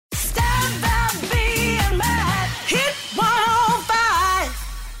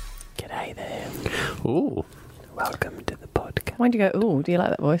Ooh. Welcome to the podcast. Why'd you go, ooh, do you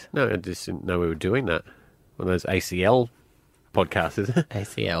like that voice? No, I just didn't know we were doing that. One of those ACL podcasts, is it?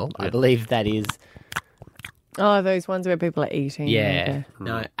 ACL. I believe that is... Oh, those ones where people are eating. Yeah.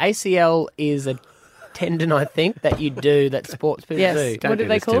 No, ACL is a tendon, I think, that you do, that sports people Yes. do. What do are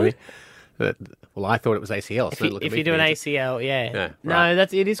they this to called? me. Well, I thought it was ACL. So If you do an ACL, yeah. Yeah, No,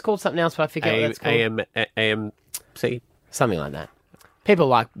 right. it is called something else, but I forget what that's called. AMC. Something like that. People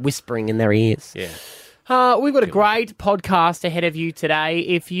like whispering in their ears. Yeah. We've got a great podcast ahead of you today.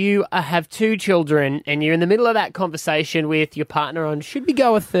 If you have 2 children and you're in the middle of that conversation with your partner on should we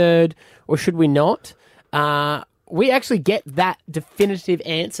go a third or should we not, we actually get that definitive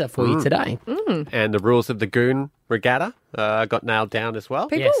answer for you today. And the rules of the Goonregatta got nailed down as well.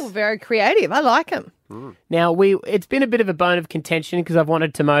 People are very creative. I like them. Now, it's been a bit of a bone of contention because I've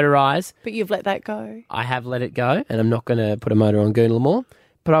wanted to motorise. But you've let that go. I have let it go, and I'm not going to put a motor on Goonlamore.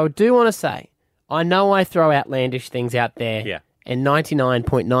 But I do want to say, I know I throw outlandish things out there, Yeah. and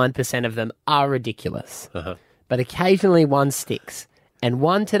 99.9% of them are ridiculous. But occasionally one sticks. And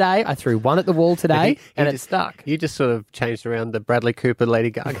one today, I threw one at the wall today, and it stuck. You just sort of changed around the Bradley Cooper,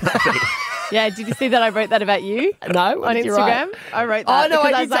 Lady Gaga thing. Yeah, did you see that I wrote that about you? No, On Instagram? I wrote that. Oh, no,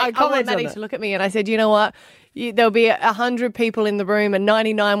 because I was did. I like, I want commented on Maddie it. to look at me, and I said, you know what? There'll be 100 people in the room, and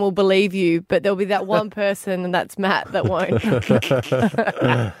 99 will believe you, but there'll be that one person, and that's Matt, that won't.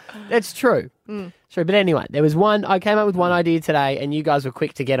 It's true. True. But anyway, there was one. I came up with one idea today, and you guys were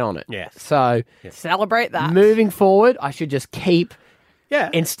quick to get on it. Yes. So Celebrate that. moving forward, I should just keep. Yeah.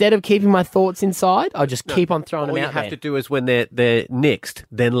 Instead of keeping my thoughts inside, I'll just keep on throwing All them you out have there. to do is when they're nixed,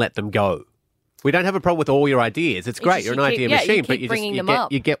 then let them go. We don't have a problem with all your ideas. It's great. just You're an you idea keep- yeah, machine, you but keep you bringing just them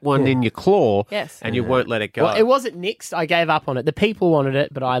up. you get one in your claw, Yes. and you won't let it go. Well, it wasn't nixed. I gave up on it. The people wanted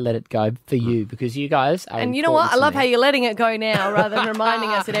it, but I let it go for you because you guys are And you know what? I important to love me. how you're letting it go now rather than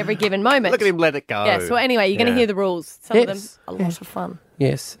reminding us at every given moment. Look at him let it go. Yes. Well, anyway, you're going to Yeah. hear the rules. Some of them Yes. a lot of fun,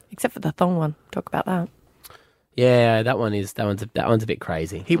 Yes. except for the thong one. Talk about that. Yeah, that one's a bit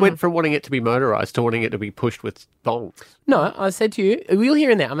crazy. He went from wanting it to be motorised to wanting it to be pushed with thongs. No, I said to you, we'll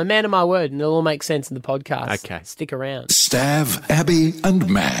hear in there. I'm a man of my word, and it'll all make sense in the podcast. Okay. Stick around. Stav, Abby, and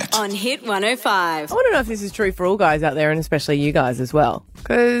Matt. On Hit 105. I want to know if this is true for all guys out there and especially you guys as well.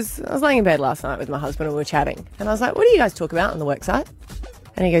 Because I was laying in bed last night with my husband and we were chatting. And I was like, what do you guys talk about on the work site?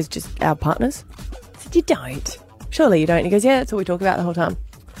 And he goes, just our partners. I said, you don't. Surely you don't. And he goes, yeah, that's what we talk about the whole time.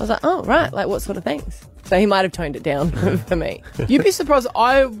 I was like, oh, right. Like what sort of things? So he might have toned it down for me. You'd be surprised.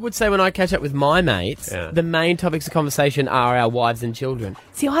 I would say when I catch up with my mates, Yeah. the main topics of conversation are our wives and children.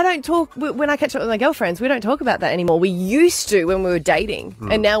 See, I don't talk, when I catch up with my girlfriends, we don't talk about that anymore. We used to when we were dating,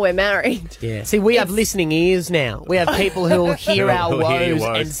 and now we're married. Yeah. See, we have listening ears now. We have people who will hear our Who'll hear your woes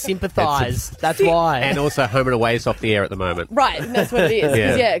woes. and sympathise. That's why. And also Home and Away is off the air at the moment. Right, and that's what it is. 'Cause,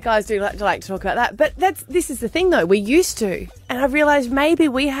 Yeah. yeah, guys do like to talk about that. But this is the thing, though. We used to. And I've realised maybe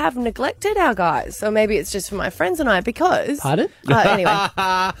we have neglected our guys. Or maybe it's just for my friends and I because... Pardon? Anyway,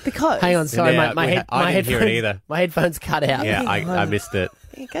 because... Hang on, sorry, Yeah, my I didn't hear it headphones. either. My headphones cut out. Yeah, I missed it.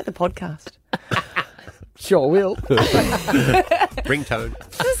 You get the podcast. Sure will. Ringtone.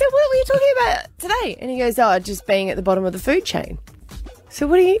 So I said, what were you talking about today? And he goes, oh, just being at the bottom of the food chain. So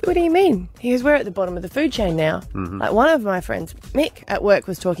what do you mean? He goes, we're at the bottom of the food chain now. Like one of my friends, Mick, at work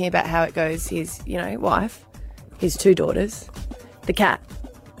was talking about how it goes his, wife, his 2 daughters, the cat,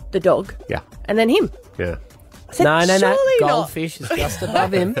 the dog, Yeah. and then him. Yeah. I said, No. surely not. Goldfish is just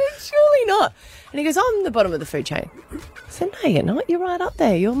above him. I said, surely not. And he goes, I'm the bottom of the food chain. I said, no, you're not. You're right up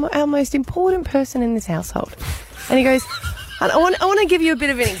there. You're our most important person in this household. And he goes, I want to give you a bit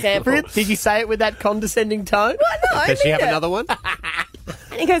of an example. Did you say it with that condescending tone? No, I Does she mean have it. another one?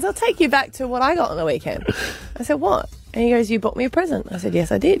 And he goes, I'll take you back to what I got on the weekend. I said, what? And he goes, you bought me a present. I said,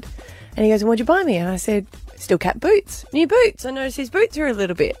 yes, I did. And he goes, and what'd you buy me? And I said, steel cap boots. New boots. I noticed his boots are a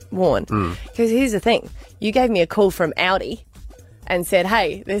little bit worn. Because here's the thing. You gave me a call from Audi and said,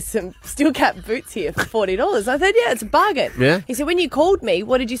 hey, there's some steel cap boots here for $40. I said, yeah, it's a bargain. Yeah. He said, when you called me,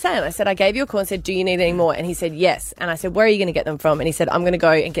 what did you say? And I said, I gave you a call and said, do you need any more? And he said, yes. And I said, where are you going to get them from? And he said, I'm going to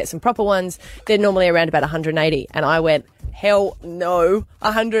go and get some proper ones. They're normally around about 180. And I went, hell no,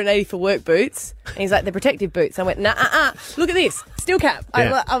 180 for work boots. And he's like, they're protective boots. I went, nah, look at this, steel cap.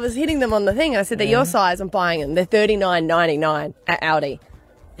 Yeah. I was hitting them on the thing. I said, they're your size, I'm buying them. They're $39.99 at Audi.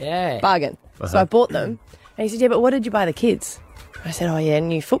 Yeah. Bargain. So I bought them. And he said, yeah, but what did you buy the kids? I said, oh, yeah,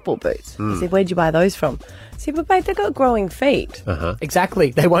 new football boots. He said, where'd you buy those from? I said, but babe, they've got growing feet.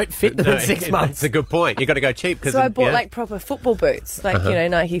 Exactly. They won't fit them in 6 months. That's a good point. You got to go cheap. So I bought like proper football boots, like,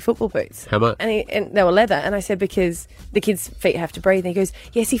 Nike football boots. How much? And they were leather. And I said, because the kids' feet have to breathe. And he goes,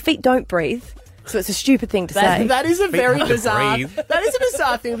 yes, your feet don't breathe. So it's a stupid thing to say. That is a very have to bizarre. breathe. That is a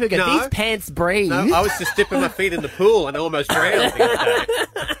bizarre thing to go. No. These pants breathe. No, I was just dipping my feet in the pool and almost drowned the other day.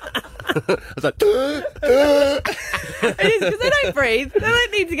 I was like, It is because they don't breathe. They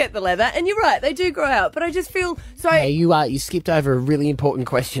don't need to get the leather. And you're right, they do grow out. But I just feel so. Hey, you skipped over a really important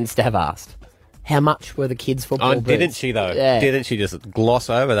question Stav asked. How much were the kids' football boots? didn't she though? Yeah. Didn't she just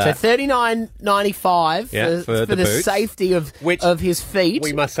gloss over that? So $39.95 Yeah, for the the boots. safety of his feet.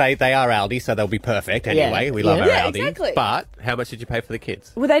 We must say they are Aldi, so they'll be perfect anyway. Yeah. We love Yeah. our Yeah, Aldi. exactly. But how much did you pay for the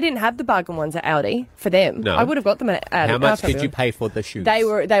kids? Well, they didn't have the bargain ones at Aldi for them. No. I would have got them at Aldi. How much did you pay for the shoes? They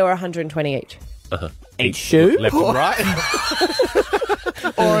were 120 each. Each shoe Left and right?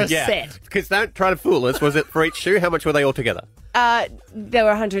 or a Yeah. set? Because don't try to fool us. Was it for each shoe? How much were they all together? They were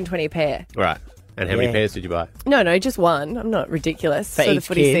 120 a pair. Right. And how many Yeah. pairs did you buy? No, just one. I'm not ridiculous for the each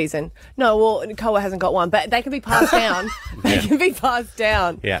footy kid? season. No, well, Koa hasn't got one, but they can be passed down. They can be passed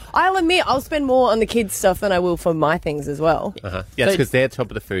down. Yeah. I'll admit, I'll spend more on the kids' stuff than I will for my things as well. Uh-huh. Yeah, it's So- because they're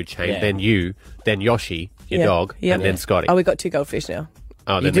top of the food chain. Yeah. Then you, then Yoshi, your Yeah. dog, Yeah. and then Scotty. Oh, we got 2 goldfish now.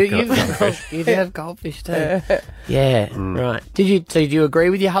 Oh, You then do, the you do have goldfish too. Yeah, right. Did you agree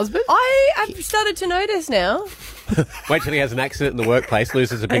with your husband? I've started to notice now. Wait till he has an accident in the workplace,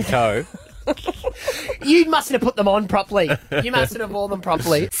 loses a big toe. You mustn't have put them on properly. You mustn't have worn them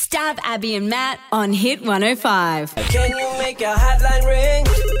properly. Stav, Abby and Matt on Hit 105. Can you make a hotline ring?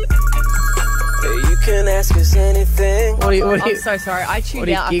 You can ask us anything. What are you, I'm so sorry. I tuned What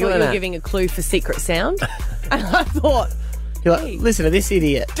are you out. I thought giggling you were at? giving a clue for secret sound. And I thought, you're like, listen to this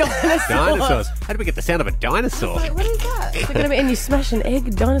idiot. Dinosaurs. How do we get the sound of a dinosaur? Wait, what is that? Is it going to be? And you smash an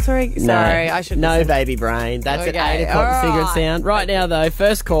egg, dinosaur egg? Sorry, I should. No, baby brain. That's Okay, at 8 o'clock, the secret alright. sound. Right now, though,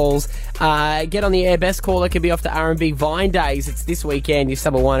 first calls. Get on the air. Best caller could be off to R&B Vine Days. It's this weekend. Your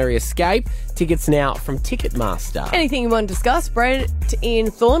Summer Winery Escape. Tickets now from Ticketmaster. Anything you want to discuss? Brett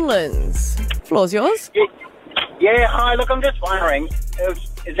in Thornlands. Floor's yours. Yeah, hi. Look, I'm just wondering,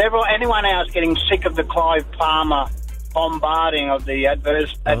 is anyone else getting sick of the Clive Palmer bombarding of the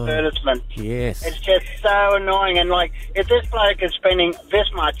advertisement? Yes. It's just so annoying. And, like, if this bloke is spending this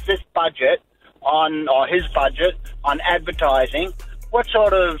budget or his budget on advertising, what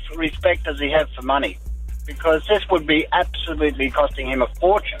sort of respect does he have for money? Because this would be absolutely costing him a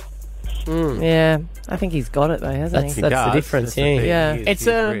fortune. Yeah, I think he's got it though, hasn't That's he? the does. difference, That's the thing. Yeah. He is- It's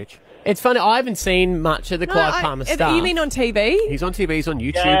he's rich. It's funny. I haven't seen much of the Clive Palmer stuff. You mean on TV? He's on TV, he's on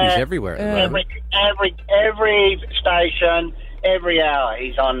YouTube, Yeah. he's everywhere at the moment. Every station, every hour,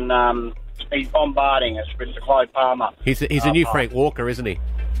 he's on. He's bombarding us with the Clive Palmer. He's a new Frank Walker, isn't he?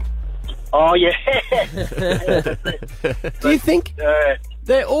 Oh yeah. Do you think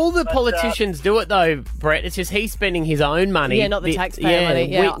all the But, politicians do it though, Brett? It's just he's spending his own money. Yeah, not the taxpayer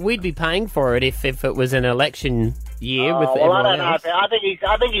money, yeah. We'd be paying for it if it was an election year with well, I everyone don't know. else.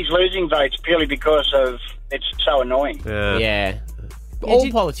 I think he's losing votes purely because of it's so annoying. Yeah. All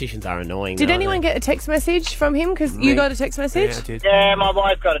did- politicians are annoying. Did though, anyone aren't get a text message from him? Because you got a text message? Yeah, I did. Yeah, my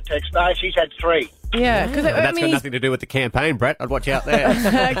wife got a text. No, she's had 3. Yeah, because And I that's got mean, nothing to do with the campaign, Brett. I'd watch out there.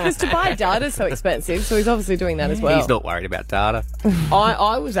 because to buy data is so expensive, so he's obviously doing that as well. He's not worried about data.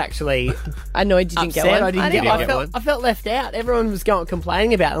 I was actually Annoyed you didn't upset. get one. I didn't get get one. one. I felt left out. Everyone was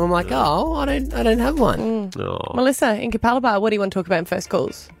complaining about them. I'm like, oh, I don't have one. Oh. Melissa in Capalaba, what do you want to talk about in first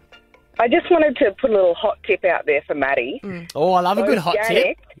calls? I just wanted to put a little hot tip out there for Maddie. Oh, I love a good hot tip.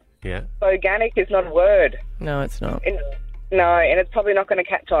 Organic, Yeah. organic is not a word. No, it's not. And it's probably not going to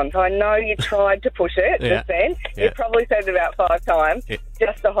catch on. So I know you tried to push it Yeah. just then. Yeah. You probably said it about 5 times. Yeah.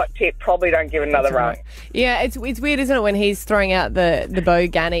 Just a hot tip. Probably don't give it another run. Yeah, it's weird, isn't it, when he's throwing out the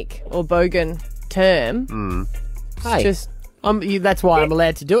boganic or bogan term? Hey, Just that's why I'm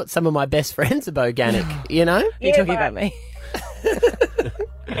allowed to do it. Some of my best friends are organic, you know? you're Yeah, talking but- about me.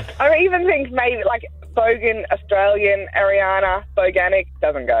 I even think maybe like Bogan, Australian, Ariana, Boganic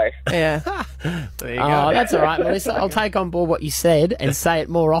doesn't go. Yeah. There you Oh, go. that's all right, Melissa. I'll take on board what you said and say it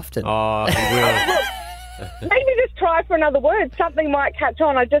more often. Oh, he will. Maybe just try for another word. Something might catch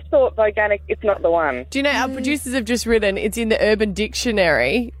on. I just thought Boganic, it's not the one. Do you know our producers have just written it's in the Urban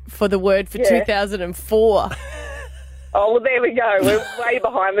Dictionary for the word for Yeah. 2004. Oh, well, there we go. We're way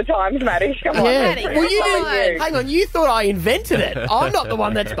behind the times, Maddie. Come on. Yeah. Maddie, Well, you Follow didn't. Hang on, you thought I invented it. I'm not the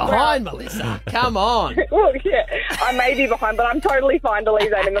one that's behind, Melissa. Come on. Well, yeah, I may be behind, but I'm totally fine to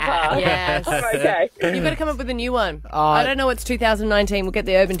leave that in the past. Yes. I'm okay. You've got to come up with a new one. I don't know what's 2019. We'll get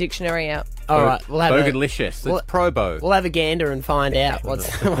the Urban Dictionary out. All right, we'll have Boganlicious. Well- It's Probo. We'll have a gander and find out what's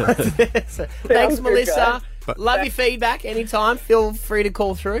this. Thanks, good, Melissa. guys. Love your feedback anytime. Feel free to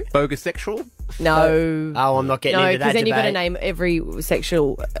call through. Bogasexual? No. Oh, I'm not getting No, into that because then you've got to debate. name every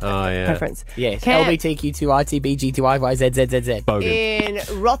sexual Oh, yeah. preference. Yes, Cam, LBTQ2ITBGTYYZZZZ. Bogan.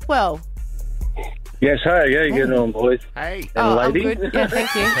 in Rothwell. Yes, hey, yeah, you getting on, boys? Hey. Oh, I'm lady? good. Yeah,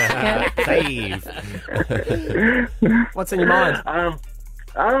 thank you. Yeah. Steve. What's in your mind?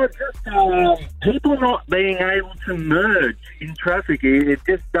 People not being able to merge in traffic, it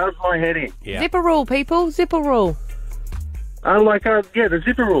just does my head in. Yeah. Zipper rule, people. Zipper rule. The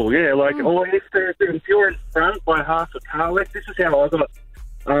zipper rule, or if you're in front by half a car length, this is how I got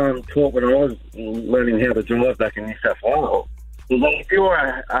taught when I was learning how to drive back in New South Wales. If you're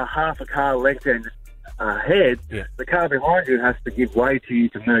a half a car length ahead, the car behind you has to give way to you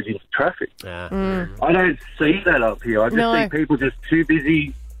to merge into traffic. I don't see that up here. I just see people just too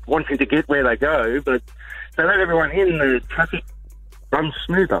busy wanting to get where they go, but they let everyone in, the traffic runs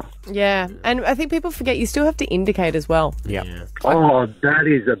smoother. Yeah, and I think people forget you still have to indicate as well. Yeah. Oh, that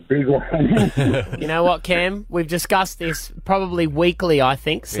is a big one. You know what, Cam? We've discussed this probably weekly, I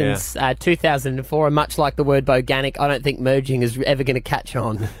think, since 2004, and much like the word boganic, I don't think merging is ever going to catch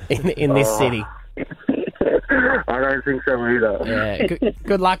on in this city. I don't think so either. Yeah,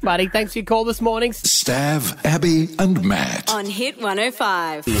 good luck, buddy. Thanks for your call this morning. Stav, Abby and Matt. On Hit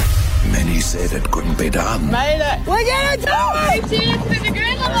 105. Many said it couldn't be done. Made it! We're going to do it! Cheers with the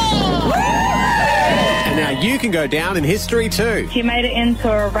And now you can go down in history too. If you made it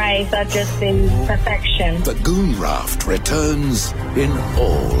into a race, that'd just be perfection. The Goon Raft returns in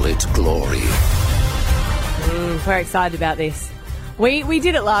all its glory. We're excited about this. We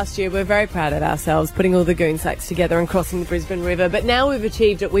did it last year. We're very proud of ourselves, putting all the goon sacks together and crossing the Brisbane River. But now we've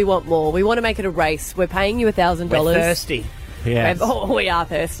achieved it. We want more. We want to make it a race. We're paying you $1,000. We're thirsty. Yes. We are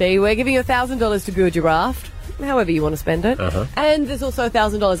thirsty. We're giving you $1,000 to build your raft, however you want to spend it. And there's also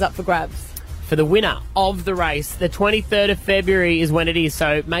 $1,000 up for grabs. For the winner of the race, the 23rd of February is when it is,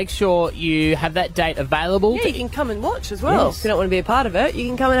 so make sure you have that date available. Yeah, you can come and watch as well. Yes. If you don't want to be a part of it, you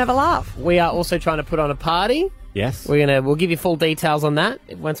can come and have a laugh. We are also trying to put on a party. Yes. We'll give you full details on that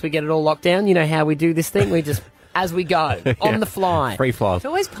once we get it all locked down. You know how we do this thing. We just, as we go, on the fly. Free fly. It's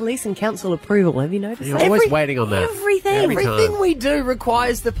always police and council approval. Have you noticed You're that? always waiting on that. Everything we do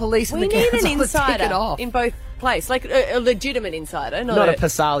requires the police and We the need council an to tick it insider off. in both places, like a legitimate insider. Not a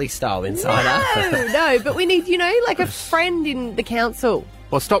Pasali style insider. No, but we need, like a friend in the council.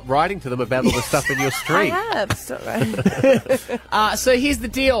 Well, stop writing to them about all the stuff in your I street. have. Sorry. So here's the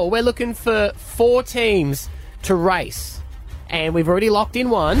deal. We're looking for 4 teams to race. And we've already locked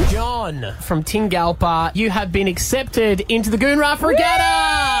in one. John from Tingalpa, you have been accepted into the Goonregatta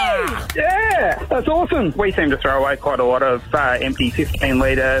Regatta! Yeah, that's awesome. We seem to throw away quite a lot of empty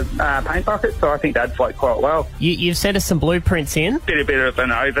 15-litre paint buckets, so I think that'd float quite well. You've sent us some blueprints in. A bit of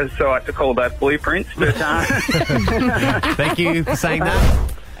an oversight to call that blueprints, but... Thank you for saying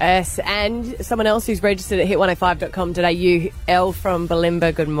that. Yes, and someone else who's registered at hit105.com.au, Elle from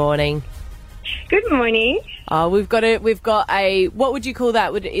Balimba. Good morning. Good morning. We've got a, what would you call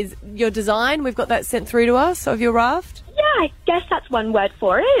that? Is your design? We've got that sent through to us of your raft? Yeah, I guess that's one word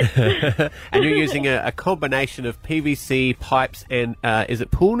for it. And you're using a combination of PVC pipes and, is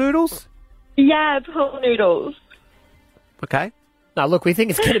it pool noodles? Yeah, pool noodles. Okay. Now, look, we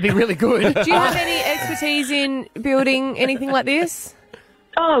think it's going to be really good. Do you have any expertise in building anything like this?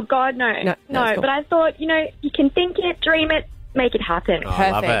 Oh, God, no. No, that's cool. But I thought, you can think it, dream it, make it happen. Oh,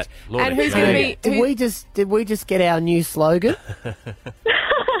 I love it. Lord, And who's going to be... Did we just get our new slogan?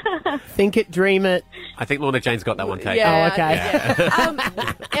 Think it, dream it. I think Lorna Jane's got that one taken. Yeah, Oh, okay.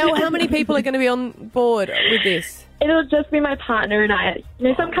 Yeah. Elle, how many people are going to be on board with this? It'll just be my partner and I.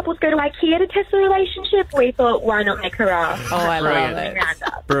 Some couples go to IKEA to test the relationship. We thought, why not make her raft? Oh, I love it.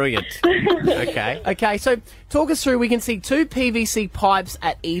 Brilliant. Okay. Okay, so talk us through. We can see 2 PVC pipes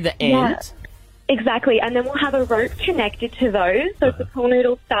at either end. Yeah. Exactly, and then we'll have a rope connected to those, so if the pool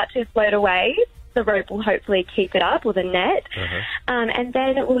noodles start to float away, the rope will hopefully keep it up, or the net. And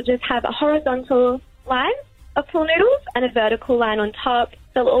then we'll just have a horizontal line of pool noodles and a vertical line on top.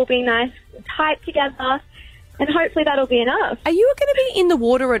 They'll all be nice and tight together, and hopefully that'll be enough. Are you going to be in the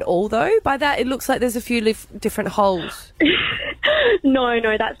water at all, though? By that, it looks like there's a few different holes. No,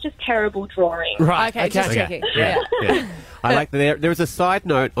 that's just terrible drawing. Right. Okay, just checking. Yeah. I like that. There is a side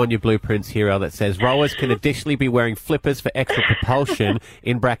note on your blueprints here, Elle, that says rowers can additionally be wearing flippers for extra propulsion.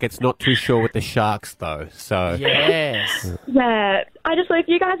 In brackets, not too sure with the sharks though. So Yes. Yeah, I just thought if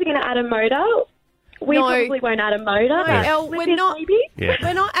you guys are going to add a motor, we probably won't add a motor. No, but Elle, with we're this not. maybe. Yeah.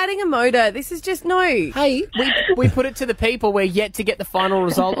 We're not adding a motor. This is just Hey, we put it to the people. We're yet to get the final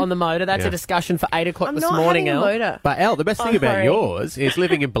result on the motor. That's a discussion for 8 o'clock I'm this not morning, having a Elle. motor. But Elle, the best thing about sorry. yours is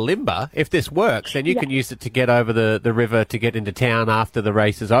living in Balimba. If this works, then you can use it to get over the river to get into town after the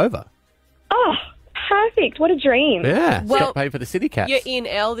race is over. Oh, perfect. What a dream. Yeah. Well, Stop paying for the city cats. You're in,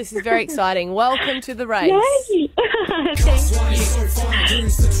 Elle. This is very exciting. Welcome to the race. Yay. Thank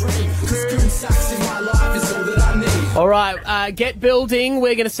you. All right, get building.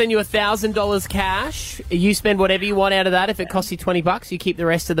 We're going to send you $1,000 cash. You spend whatever you want out of that. If it costs you $20, you keep the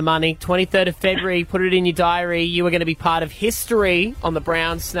rest of the money. 23rd of February, put it in your diary. You are going to be part of history on the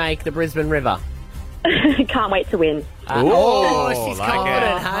Brown Snake, the Brisbane River. Can't wait to win. She's like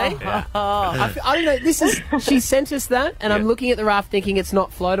confident, it. hey? Yeah. I don't know. She sent us that, and I'm looking at the raft thinking it's not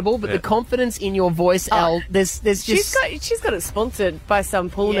floatable, but the confidence in your voice, Elle, there's just... She's got it sponsored by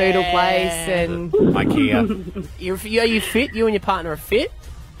some pool noodle place and... IKEA. Are you fit? You and your partner are fit?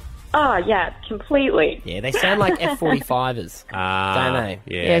 Oh, yeah, completely. Yeah, they sound like F-45ers, don't they?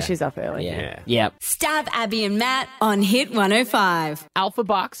 Yeah, she's up early. Yep. Stav, Abby and Matt on Hit 105. Alpha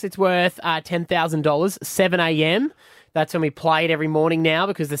Bucks, it's worth $10,000, 7 a.m. That's when we play it every morning now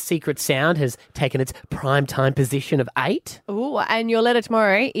because the secret sound has taken its prime time position of 8. Ooh, and your letter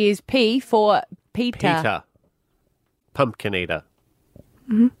tomorrow is P for Peter. Peter. Pumpkin eater.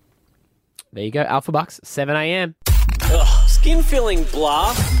 Mm-hmm. There you go, Alpha Bucks, 7 a.m. Skin filling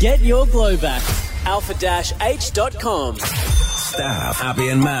blah? Get your glow back. alpha-h.com. Stav, Abby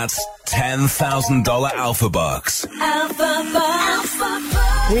and Matt's $10,000 Alpha Bucks. We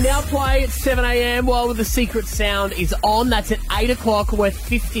now play at 7 a.m. while the secret sound is on. That's at 8 o'clock, worth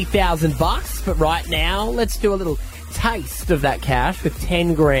 $50,000. But right now, let's do a little taste of that cash with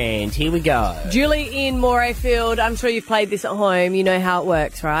 10 grand. Here we go. Julie in Morayfield, I'm sure you've played this at home. You know how it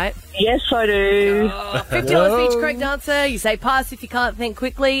works, right? Yes, I do. $50 for each correct answer. You say pass if you can't think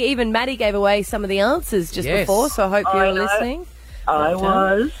quickly. Even Maddie gave away some of the answers just before, so I hope you're listening. I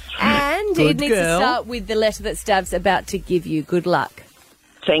was. And Good it needs girl. to start with the letter that Stav's about to give you. Good luck.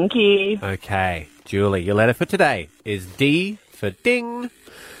 Thank you. Okay, Julie, your letter for today is D for ding.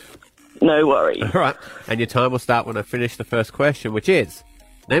 No worries. All right, and your time will start when I finish the first question, which is,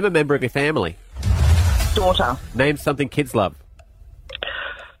 name a member of your family. Daughter. Name something kids love.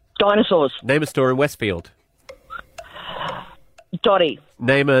 Dinosaurs. Name a store in Westfield. Dottie.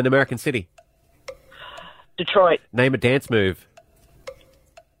 Name an American city. Detroit. Name a dance move.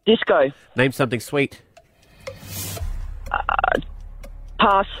 Disco. Name something sweet.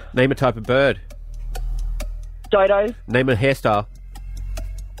 Pass. Name a type of bird. Dodo. Name a hairstyle.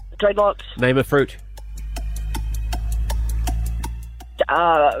 Dreadlocks. Name a fruit.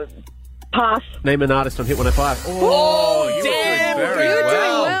 Pass. Name an artist on Hit 105. Oh, damn! You're doing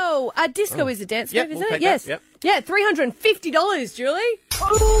well. Disco is a dance move, isn't we'll it? take Yes. that, Yeah, $350, Julie.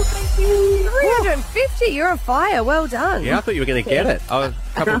 Oh, thank you. $350. You're on fire. Well done. Yeah, I thought you were going to get it.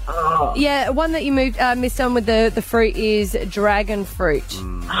 Yeah, one that you missed on with the fruit is dragon fruit.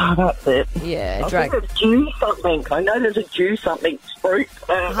 Oh, that's it. Yeah, I dragon. think there's dew something. I know there's a dew something fruit.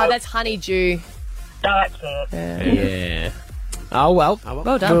 That's honeydew. That's it. Yeah. Oh, well.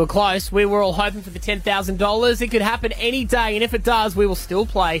 Well done. We were close. We were all hoping for the $10,000. It could happen any day, and if it does, we will still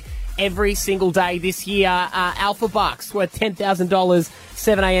play every single day this year. Alpha Bucks worth $10,000,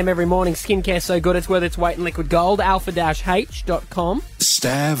 7 a.m. every morning. Skincare so good it's worth its weight in liquid gold. alpha-h.com.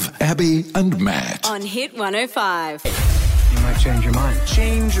 Stav, Abby and Matt. On Hit 105. You might change your mind.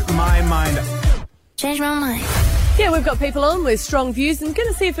 Change my mind. Change my mind. Yeah, we've got people on with strong views and going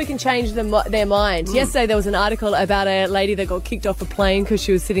to see if we can change their mind. Yesterday there was an article about a lady that got kicked off a plane because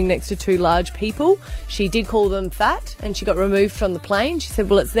she was sitting next to two large people. She did call them fat and she got removed from the plane. She said,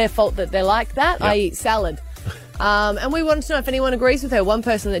 well, it's their fault that they're like that. I eat salad. And we wanted to know if anyone agrees with her. One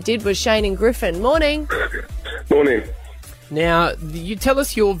person that did was Shane in Griffin. Morning. Morning. Now, you tell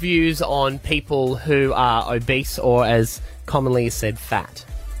us your views on people who are obese or, as commonly said, fat.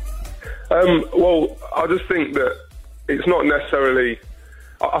 Well, I just think that it's not necessarily...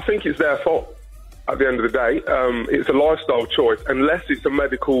 I think it's their fault at the end of the day. It's a lifestyle choice. Unless it's a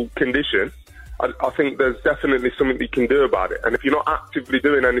medical condition, I think there's definitely something you can do about it. And if you're not actively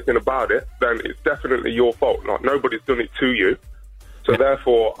doing anything about it, then it's definitely your fault. Like, nobody's done it to you. So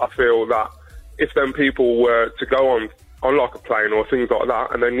therefore, I feel that if them people were to go on like a plane or things like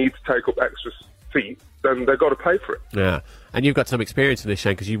that, and they need to take up extra seats, then they've got to pay for it. Yeah. And you've got some experience in this,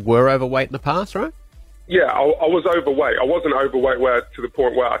 Shane, because you were overweight in the past, right? Yeah, I was overweight. I wasn't overweight to the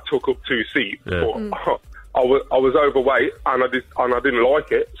point where I took up 2 seats. Yeah. I was overweight and I didn't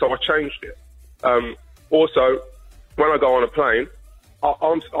like it, so I changed it. Also, when I go on a plane,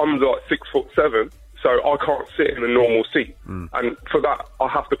 I'm like 6'7", so I can't sit in a normal seat, and for that I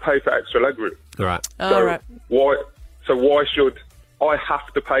have to pay for extra leg room. All right. Why should I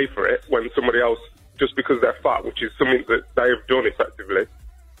have to pay for it when somebody else, just because they're fat, which is something that they have done effectively,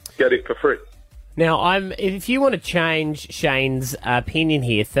 get it for free? Now, if you want to change Shane's opinion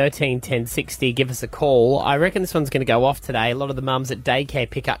here, 131060, give us a call. I reckon this one's going to go off today. A lot of the mums at daycare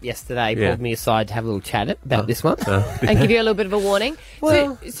pick up yesterday, pulled me aside to have a little chat about this one. And give you a little bit of a warning.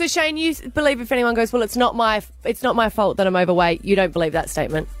 Well- so Shane, you believe if anyone goes, well, it's not my fault that I'm overweight, you don't believe that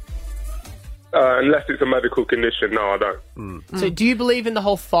statement? Unless it's a medical condition, no, I don't. So do you believe in the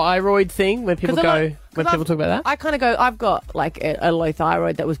whole thyroid thing when people talk about that? I kind of go, I've got like a low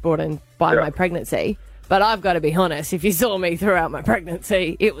thyroid that was brought in by my pregnancy, but I've got to be honest, if you saw me throughout my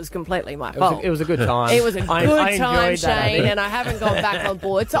pregnancy, it was completely my fault. It was a good time. It was a good I time, enjoyed that, Shane, and I haven't gone back on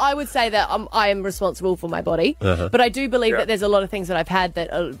board. So I would say that I am responsible for my body, but I do believe that there's a lot of things that I've had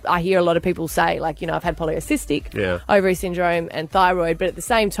that I hear a lot of people say, like, I've had polycystic ovary syndrome and thyroid, but at the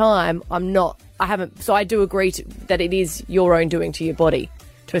same time, I haven't. So I do agree that it is your own doing to your body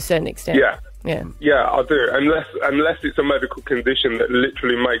to a certain extent. Yeah, I do. Unless it's a medical condition that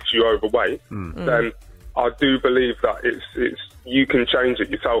literally makes you overweight, then I do believe that it's you can change it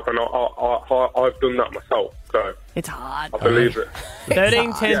yourself, and I've done that myself. So it's hard. I believe it.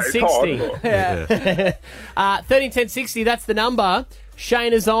 131060. Yeah, 131060. That's the number.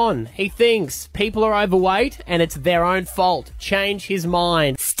 Shane is on. He thinks people are overweight and it's their own fault. Change his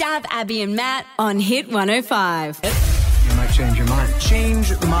mind. Stav, Abby and Matt on Hit 105. You might change your mind.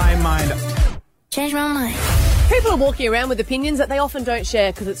 Change my mind. Change my mind. People are walking around with opinions that they often don't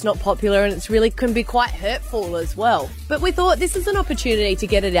share because it's not popular, and it's really can be quite hurtful as well. But we thought this is an opportunity to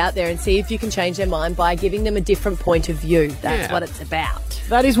get it out there and see if you can change their mind by giving them a different point of view. That's what it's about.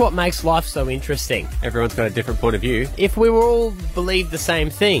 That is what makes life so interesting. Everyone's got a different point of view. If we were all believed the same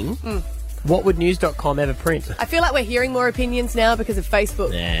thing, what would news.com ever print? I feel like we're hearing more opinions now because of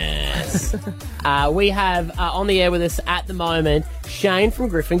Facebook. Yes. We have on the air with us at the moment Shane from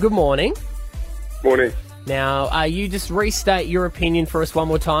Griffin. Good morning. Morning. Now, you just restate your opinion for us one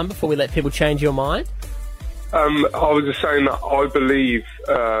more time before we let people change your mind. I was just saying that I believe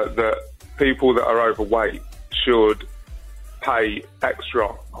that people that are overweight should pay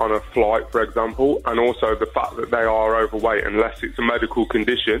extra on a flight, for example, and also the fact that they are overweight, unless it's a medical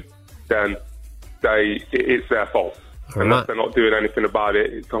condition, then it's their fault. Unless they're not doing anything about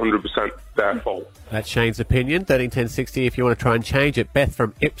it, it's 100% their fault. That's Shane's opinion. 131060 if you want to try and change it. Beth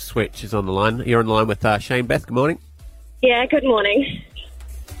from Ipswich is on the line. You're on the line with Shane. Beth, good morning. Yeah, good morning.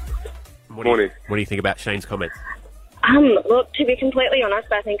 Morning. What do you think about Shane's comment? Look, to be completely honest,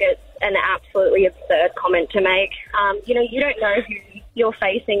 I think it's an absolutely absurd comment to make. You don't know who you're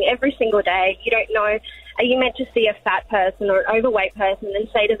facing every single day. You don't know, are you meant to see a fat person or an overweight person and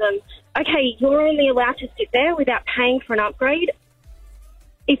say to them, okay, you're only allowed to sit there without paying for an upgrade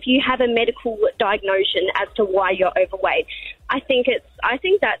if you have a medical diagnosis as to why you're overweight. I think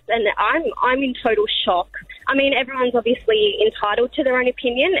that's, and I'm in total shock. I mean, everyone's obviously entitled to their own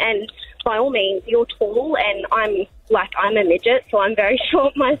opinion, and by all means, you're tall, and I'm a midget, so I'm very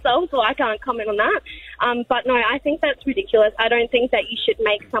short myself, so I can't comment on that. But no, I think that's ridiculous. I don't think that you should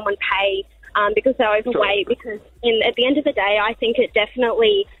make someone pay because they're overweight, because at the end of the day, I think it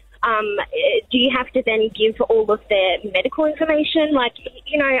definitely... do you have to then give all of their medical information? I'm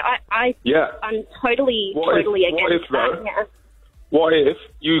totally against that. Yeah. What if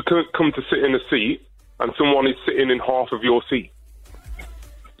you come to sit in a seat and someone is sitting in half of your seat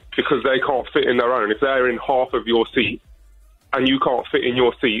because they can't fit in their own? If they're in half of your seat and you can't fit in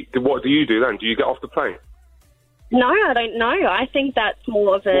your seat, what do you do then? Do you get off the plane? No, I don't know. I think that's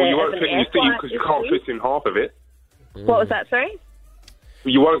more of a... Well, you won't fit in your seat because you can't fit in half of it. What was that, sorry?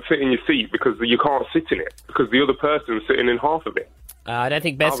 You won't fit in your seat because you can't sit in it because the other person's sitting in half of it. I don't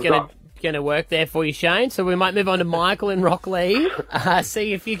think Beth's going to work there for you, Shane, so we might move on to Michael in Rocklea.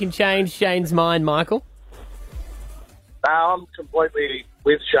 See if you can change Shane's mind, Michael. I'm completely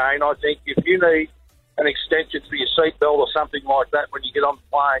with Shane. I think if you need an extension for your seatbelt or something like that when you get on the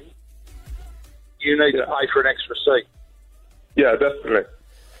plane, you need to pay for an extra seat. Yeah, definitely.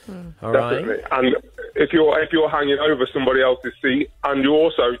 All definitely. right. And if you're hanging over somebody else's seat and you're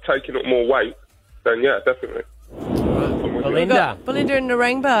also taking up more weight, then yeah, definitely. Belinda in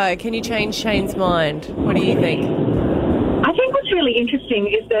Narangba, can you change Shane's mind? What do you think? I think what's really interesting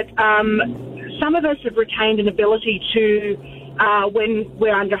is that some of us have retained an ability to, when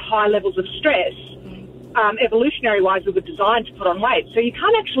we're under high levels of stress, evolutionary-wise, we were designed to put on weight. So you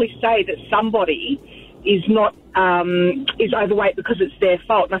can't actually say that somebody is not is overweight because it's their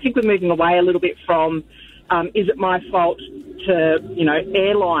fault. And I think we're moving away a little bit from is it my fault to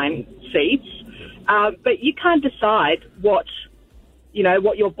airline seats, but you can't decide what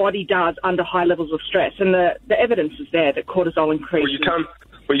your body does under high levels of stress, and the evidence is there that cortisol increases.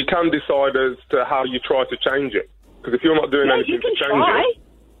 Well, you can decide as to how you try to change it, because if you're not doing anything to change it,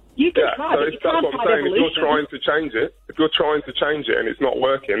 You can Yeah, try, so but if you that's can't what I'm fight saying. evolution. If you're trying to change it and it's not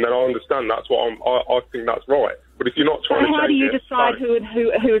working, then I understand. That's what I think that's right. But if you're not trying to change it, How do you decide who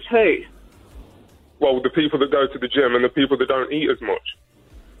is who? Well, the people that go to the gym and the people that don't eat as much.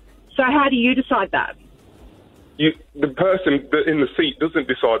 So how do you decide that? The person that in the seat doesn't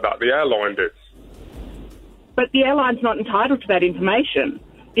decide that. The airline does. But the airline's not entitled to that information.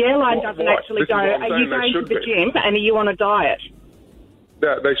 The airline doesn't Right. actually This is go, what I'm are saying, you they going to should the be. gym and are you on a diet?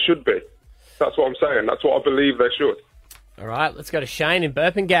 Yeah, they should be. That's what I'm saying. That's what I believe they should. All right, let's go to Shane in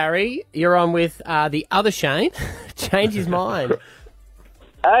Burpengary. You're on with the other Shane. Change his mind.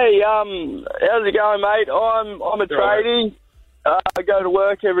 Hey, how's it going, mate? I'm a tradie. I go to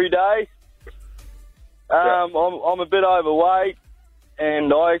work every day. I'm a bit overweight,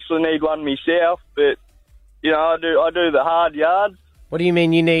 and I actually need one myself. But I do the hard yards. What do you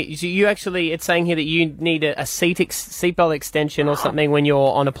mean you need? So you actually, it's saying here that you need a seatbelt extension or something when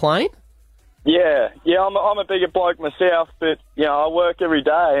you're on a plane? Yeah. I'm a bigger bloke myself, but I work every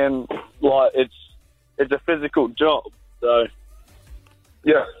day, and it's a physical job. So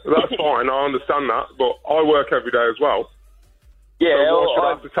Yeah, that's fine. I understand that, but I work every day as well. Yeah, so why should well, I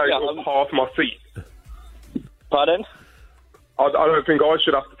have to take up half my seat? Pardon? I don't think I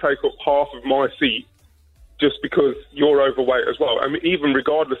should have to take up half of my seat just because you're overweight as well. I mean, even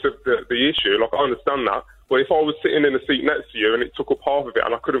regardless of the issue, I understand that. But if I was sitting in a seat next to you and it took up half of it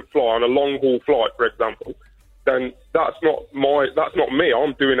and I couldn't fly on a long-haul flight, for example, then that's not me.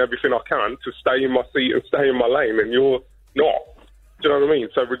 I'm doing everything I can to stay in my seat and stay in my lane, and you're not. Do you know what I mean?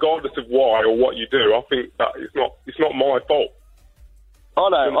 So regardless of why or what you do, I think that it's not my fault. I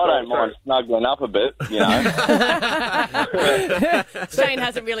don't mind snuggling up a bit, Shane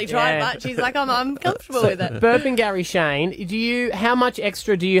hasn't really tried much. He's like, I'm comfortable with it. Burpengary Shane, how much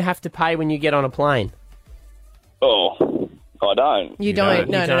extra do you have to pay when you get on a plane? Oh, I don't. You don't.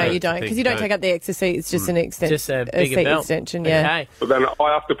 No, you don't. Because you don't take up the extra seat. It's just an extension. Just a bigger seat belt. extension, yeah. Okay. But then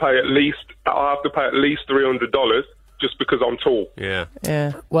I have to pay at least $300 just because I'm tall. Yeah.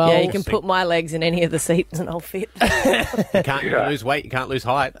 Yeah. Well, yeah, you can put my legs in any of the seats and I'll fit. You can't lose weight. You can't lose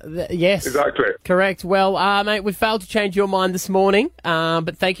height. Yes. Exactly. Correct. Well, mate, we failed to change your mind this morning,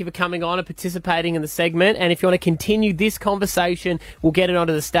 but thank you for coming on and participating in the segment. And if you want to continue this conversation, we'll get it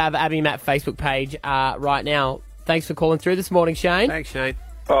onto the Stav Abby Matt Facebook page right now. Thanks for calling through this morning, Shane. Thanks, Shane.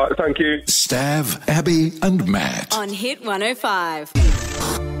 All right, thank you. Stav, Abby and Matt. On Hit 105.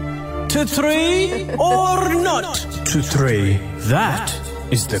 To 3 or not to 3? That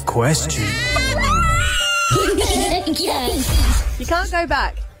is the question. You can't go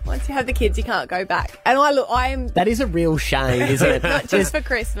back. Once you have the kids, you can't go back. And That is a real shame, isn't it? not just for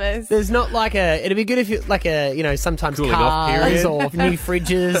Christmas. There's not it'd be good if you, sometimes Cooling off cars period. or new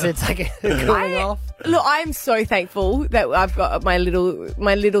fridges, it's like cooling off. Look, I'm so thankful that I've got my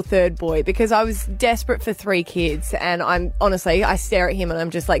little third boy, because I was desperate for 3 kids, and I stare at him and I'm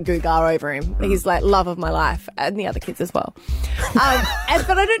just like gaga over him. He's like love of my life, and the other kids as well. But I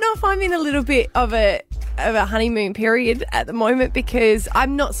don't know if I'm in a little bit of a honeymoon period at the moment, because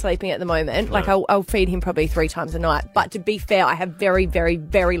I'm not sleeping at the moment. Like I'll feed him probably 3 times a night. But to be fair, I have very, very,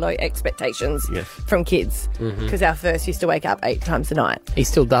 very low expectations from kids, because our first used to wake up 8 times a night. He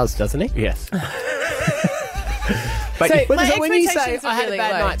still does, doesn't he? Yes. So my when you say expectations I are had really a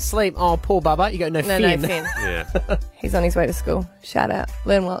bad low. night's sleep, oh poor Bubba, you go no Finn. No, Finn. Yeah. He's on his way to school. Shout out,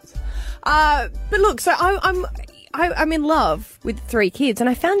 learn lots. But look, so I'm in love with 3 kids, and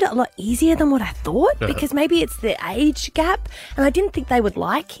I found it a lot easier than what I thought, because maybe it's the age gap, and I didn't think they would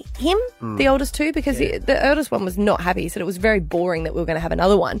like him, the oldest 2, because the oldest one was not happy. He said it was very boring that we were going to have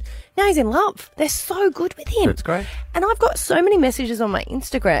another one. Now he's in love. They're so good with him. That's great. And I've got so many messages on my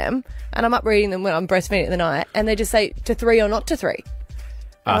Instagram, and I'm up reading them when I'm breastfeeding at the night, and they just say to 3 or not to 3.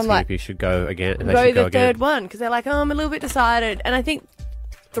 Asking like, if you should go again. They Go should the go again. third one, because they're like, oh, I'm a little bit decided. And I think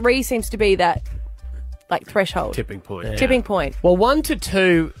 3 seems to be that threshold. Tipping point. Yeah. Tipping point. Well, 1 to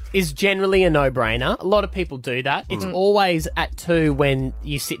 2 is generally a no-brainer. A lot of people do that. It's always at 2 when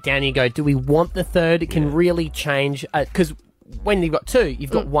you sit down and you go, do we want the third? It can really change, because when you've got 2,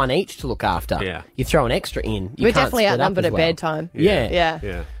 you've got 1 each to look after. Yeah. You throw an extra in. You We're can't definitely split up outnumbered as at well. bedtime. Yeah.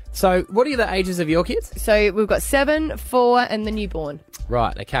 Yeah. So what are the ages of your kids? So we've got 7, 4, and the newborn.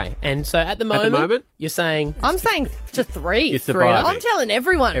 Right, okay. And so at the moment you're saying... I'm saying to 3. You're surviving. I'm telling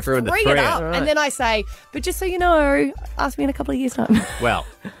everyone the 3 it three. up. Right. And then I say, but just so you know, ask me in a couple of years' time. Well,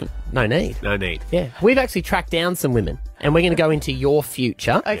 No need. no need. Yeah. We've actually tracked down some women, and we're going to go into your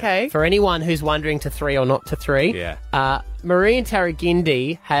future. Okay. For anyone who's wondering to 3 or not to 3, Marie and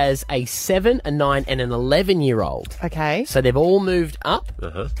Tarragindi has a 7, a 9, and an 11-year-old. Okay. So they've all moved up.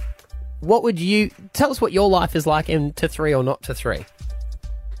 What would you... Tell us what your life is like in to 3 or not to 3.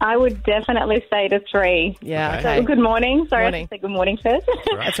 I would definitely say to 3. Yeah, So, okay. good morning. Sorry, Morning. I have to say good morning first.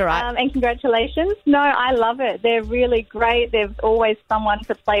 That's all right. And congratulations. No, I love it. They're really great. There's always someone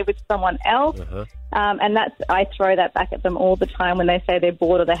to play with someone else. And I throw that back at them all the time when they say they're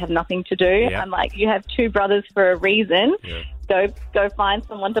bored or they have nothing to do. Yeah. I'm like, you have 2 brothers for a reason. Yeah. Go find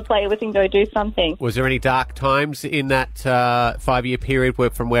someone to play with and go do something. Was there any dark times in that 5-year period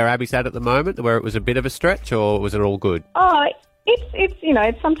from where Abby's at the moment, where it was a bit of a stretch, or was it all good? Oh,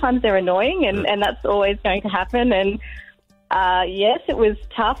 it's sometimes they're annoying and that's always going to happen. And yes, it was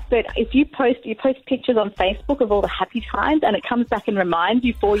tough, but if you post pictures on Facebook of all the happy times and it comes back and reminds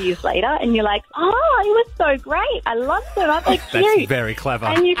you 4 years later and you're like, oh, it was so great. I loved them. Aren't they cute? That's very clever.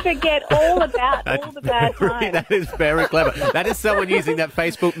 And you forget all about all the bad times. That is very clever. That is someone using that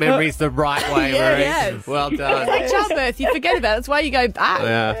Facebook memories the right way, Yeah, Marie. yes. Well done. It's like childbirth. You forget about it. That's why you go back.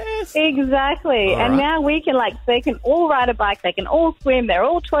 Yeah. Exactly. All and right. now we can, they can all ride a bike, they can all swim, they're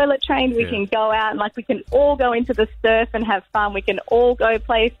all toilet trained, we Yeah. can go out and, we can all go into the surf and have fun, we can all go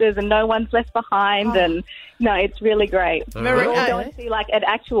places and no one's left behind, and, no, it's really great. All We're all right. going to see, an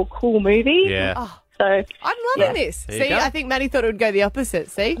actual cool movie. Yeah. Oh, So, I'm loving this. There you See, go. I think Maddie thought it would go the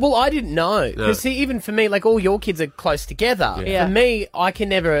opposite. See? Well, I didn't know. No. Because, see, even for me, all your kids are close together. Yeah. For me, I can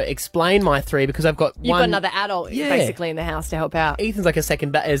never explain my 3 because I've got You've one... got another adult Yeah. basically in the house to help out. Ethan's like a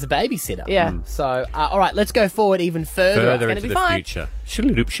second as a babysitter. Yeah. So, all right, let's go forward even further. Further gonna into be the fine. future.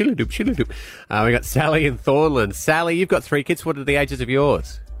 Shilly-doop, shilly-doop, shilly-doop. We got Sally in Thornland. Sally, you've got 3 kids. What are the ages of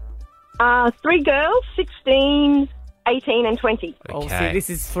yours? 3 girls, 16, 18 and 20. Oh, Okay. see, this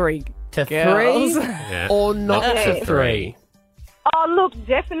is 3 To girls. 3 Yeah. or not Yeah. to 3? Oh, look,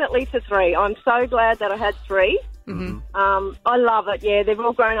 definitely to 3. I'm so glad that I had 3. Mm-hmm. I love it, yeah. They've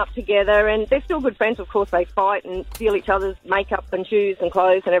all grown up together and they're still good friends. Of course, they fight and steal each other's makeup and shoes and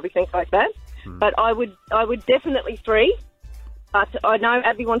clothes and everything like that. But I would definitely 3. But I know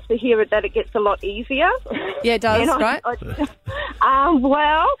Abby wants to hear it that it gets a lot easier. Yeah, it does, And right?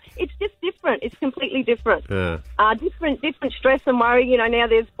 Well, it's just different. It's completely different. Yeah. Different stress and worry. You know, now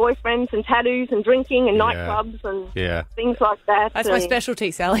there's boyfriends and tattoos and drinking and Yeah. nightclubs and Yeah. things like that. That's my And-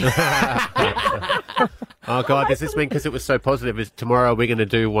 specialty, Sally. Oh, God, does this mean because it was so positive, is tomorrow we're going to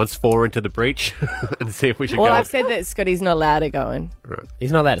do once 4 into the breach and see if we should Well, go? I've said that Scotty's not allowed to go in.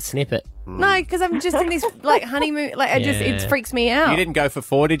 He's not allowed to snip it. No, because I'm just in this honeymoon. It freaks me out. You didn't go for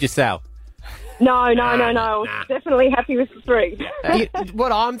 4, did you, Sal? No. I was definitely happy with the 3.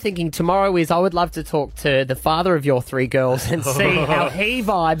 What I'm thinking tomorrow is I would love to talk to the father of your 3 girls and see how he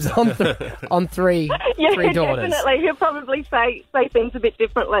vibes on 3 Yeah, 3 daughters. definitely. He'll probably say things a bit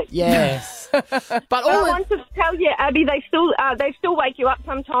differently. Yes. But But I want to tell you, Abby, they still wake you up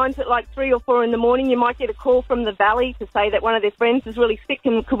sometimes at 3 or 4 in the morning. You might get a call from the valley to say that one of their friends is really sick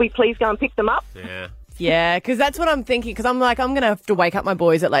and could we please go and pick them up? Yeah. Yeah, because that's what I'm thinking. Because I'm going to have to wake up my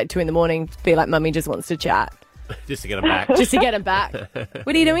boys at 2 in the morning to be like, Mummy just wants to chat. Just to get them back. Just to get them back.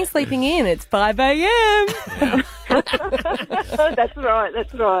 What are you doing sleeping in? It's 5 a.m. That's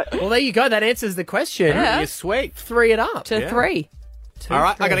right. Well, there you go. That answers the question. Yeah. You're sweet. 3 it up. To 3. All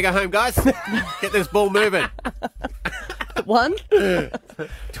right, I got to go home, guys. Get this ball moving. 1.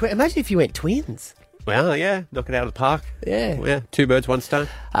 Imagine if you went twins. Well, yeah, knock it out of the park. Yeah. 2 birds, 1 stone.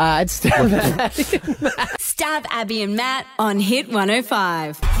 It's still Stab Abby and Matt on Hit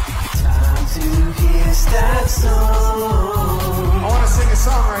 105. I want to sing a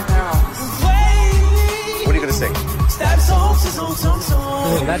song right now. What are you going to sing?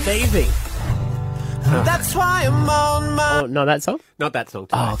 That's easy. That's why I'm on my... Oh, no, that song? Not that song.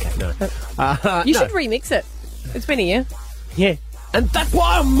 Oh, okay. No. You no. should remix it. It's been a year. Yeah. And that's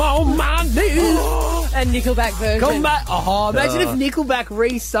why I'm on my knees. A Nickelback version. Come back. Oh, imagine if Nickelback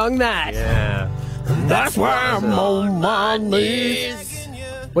re-sung that. Yeah. That's why I'm on my knees.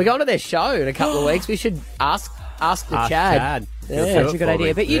 We're going to their show in a couple of weeks. We should ask the Ask Chad. Chad. He'll Yeah, do that's it a good for idea.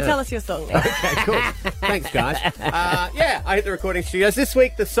 me. But you Yeah. tell us your song now. Okay, cool. Thanks, guys. I hit the recording studios. This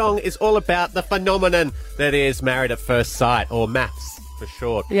week, the song is all about the phenomenon that is Married at First Sight, or MAFS for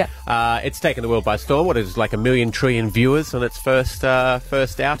short. Yeah. It's taken the world by storm. What is like 1 million trillion viewers on its first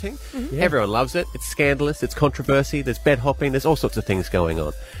outing. Mm-hmm. Everyone loves it. It's scandalous. It's controversy. There's bed hopping. There's all sorts of things going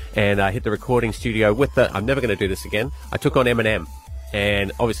on. And I hit the recording studio with I'm never going to do this again. I took on Eminem.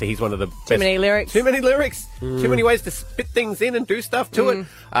 And obviously he's one of the best. Too many lyrics. Too many lyrics. Too many ways to spit things in and do stuff to it.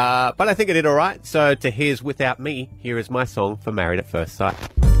 But I think I did all right. So to his Without Me, here is my song for Married at First Sight.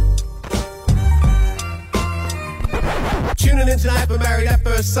 Tuning in tonight for Married at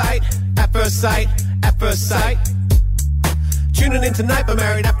First Sight. At First Sight. At First Sight. Tuning in tonight for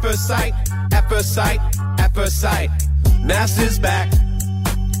Married at First Sight. At First Sight. At First Sight. MAFS is back.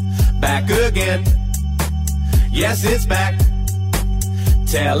 Back again. Yes, it's back.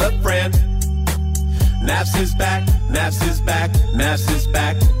 Tell a friend. MAFS is back, MAFS is back, MAFS is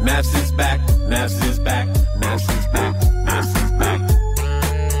back, MAFS is back, MAFS is back, MAFS is back, MAFS is back.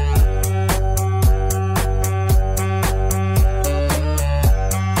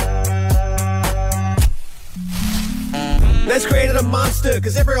 Let's create a monster,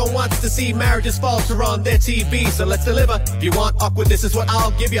 cause everyone wants to see marriages falter on their TV. So let's deliver. If you want awkward, this is what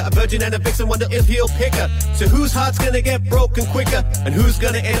I'll give you. A virgin and a vixen, wonder if he'll pick her. So whose heart's gonna get broken quicker? And who's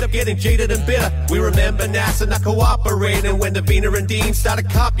gonna end up getting jaded and bitter? We remember NASA not cooperating when Davina and Dean started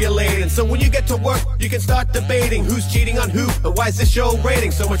copulating. So when you get to work, you can start debating who's cheating on who, and why is this show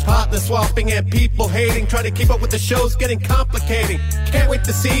rating? So much partner swapping and people hating. Trying to keep up with the show's getting complicating. Can't wait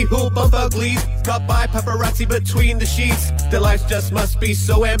to see who'll bump uglies. Caught by paparazzi between the sheets. Their lives just must be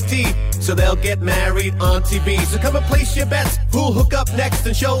so empty, so they'll get married on TV. So come and place your bets, who'll hook up next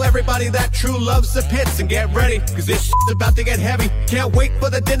and show everybody that true love's the pits. And get ready, cause this shit's about to get heavy. Can't wait for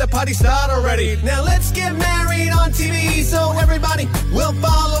the dinner party start already. Now let's get married on TV, so everybody will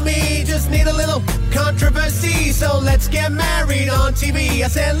follow me. Just need a little controversy, so let's get married on TV. I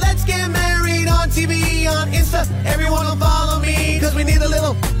said let's get married on TV. On Insta, everyone will follow me, cause we need a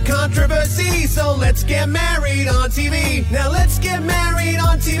little controversy, so let's get married on TV. Now let's get married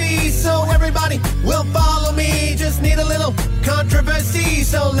on TV, so everybody will follow me. Just need a little controversy,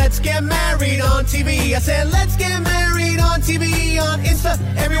 so let's get married on TV. I said let's get married on TV. On Insta,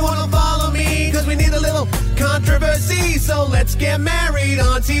 everyone will follow me, cause we need a little controversy, so let's get married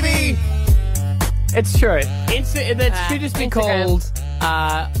on TV. It's true. That should just be called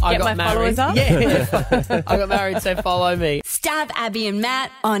I Get got my married. followers up? Yeah. I got married, so follow me. Stav, Abby and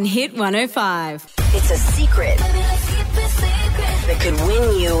Matt on Hit 105. It's a secret that could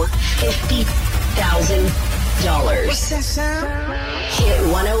win you $50,000. What's that sound? Hit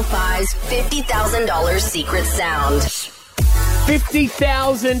 105's $50,000 secret sound.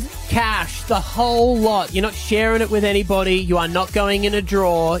 50,000 cash, the whole lot. You're not sharing it with anybody. You are not going in a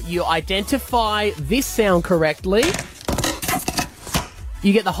draw. You identify this sound correctly.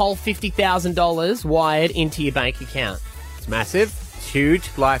 You get the whole $50,000 wired into your bank account. It's massive. It's huge.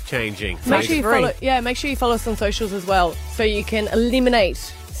 Life-changing. Make sure you follow. Yeah, make sure you follow us on socials as well, so you can eliminate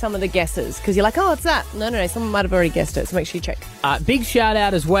some of the guesses. Because you're like, oh, it's that. No, someone might have already guessed it. So make sure you check. Big shout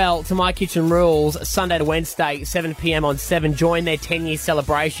out as well to My Kitchen Rules, Sunday to Wednesday, 7 p.m. on 7. Join their 10-year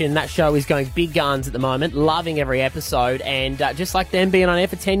celebration. That show is going big guns at the moment. Loving every episode. And just like them being on air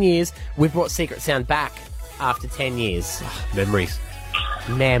for 10 years, we've brought Secret Sound back after 10 years. Memories.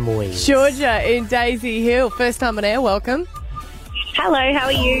 Georgia in Daisy Hill, first time on air. Welcome. Hello, how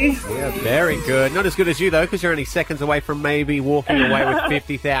are you? Yeah, very good. Not as good as you, though, because you're only seconds away from maybe walking away with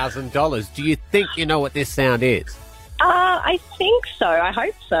 $50,000. Do you think you know what this sound is? I think so. I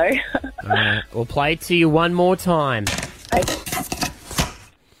hope so. We'll play it to you one more time. Okay.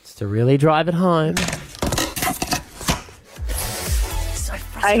 Just to really drive it home.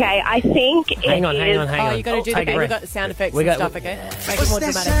 Okay, I think Hang on. Oh, you got to do Take a we've breath. got the sound effects We and got- stuff, okay? Make it more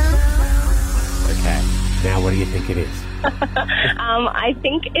dramatic. Okay. Now, what do you think it is? I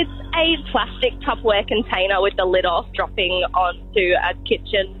think it's a plastic Tupperware container with the lid off dropping onto a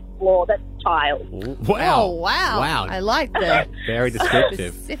kitchen floor that's tiled. Oh, wow. I like that. Very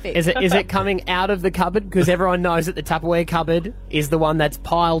descriptive. Specific. Is it coming out of the cupboard? Because everyone knows that the Tupperware cupboard is the one that's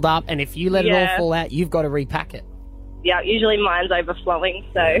piled up, and if you let it all Yeah. fall out, you've got to repack it. Yeah, usually mine's overflowing,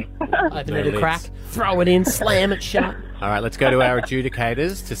 so... Open it a crack, throw it in, slam it shut. All right, let's go to our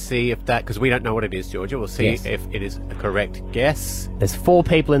adjudicators to see if that, because we don't know what it is, Georgia. We'll see Yes. if it is a correct guess. There's 4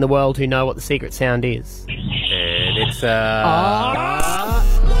 people in the world who know what the secret sound is. And it's Sorry.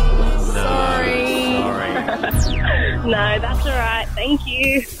 No, that's all right. Thank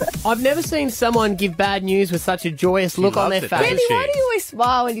you. I've never seen someone give bad news with such a joyous look on their loves it, face. doesn't Randy, why do you always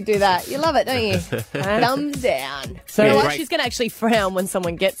smile when you do that? You love it, don't you? Thumbs down. So You know Yeah, what? great. She's going to actually frown when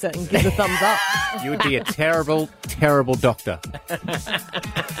someone gets it and gives a thumbs up. You would be a terrible, terrible doctor.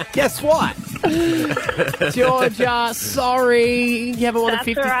 Guess what? Georgia, sorry, you haven't won the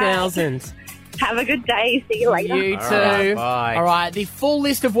That's all right. 50,000. Have a good day. See you later. You All too. right, bye. All right, the full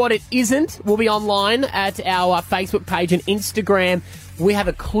list of what it isn't will be online at our Facebook page and Instagram. We have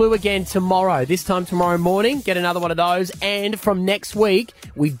a clue again tomorrow. This time tomorrow morning, get another one of those. And from next week,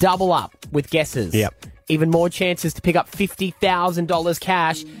 we double up with guesses. Yep. Even more chances to pick up $50,000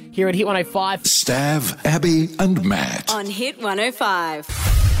 cash here at Hit 105. Stav, Abby, and Matt. On Hit 105.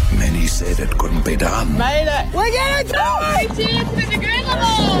 Many said it couldn't be done. Made it. We're going to do it! It's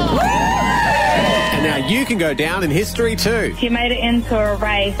incredible! And now you can go down in history too. You made it into a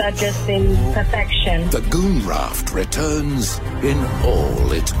race. I've just been perfection. The Goon Raft returns in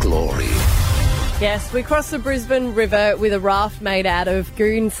all its glory. Yes, we crossed the Brisbane River with a raft made out of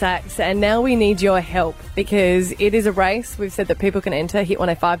goon sacks, and now we need your help because it is a race. We've said that people can enter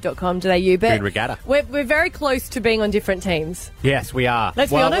hit105.com.au, but Goonregatta. we're very close to being on different teams. Yes, we are.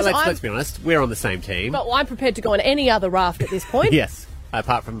 Let's be honest, Let's be honest. We're on the same team. But I'm prepared to go on any other raft at this point. Yes,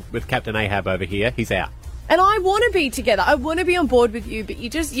 apart from with Captain Ahab over here, he's out. And I want to be together. I want to be on board with you, but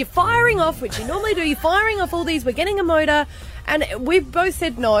you're firing off, which you normally do. You're firing off all these. We're getting a motor, and we've both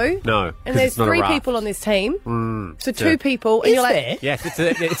said no. No, and there's it's not a 3 raft. people on this team. So 2 Yeah. people, and you're like, there? Yes,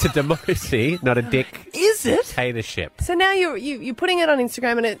 it's a democracy, not a dictatorship. So now you're putting it on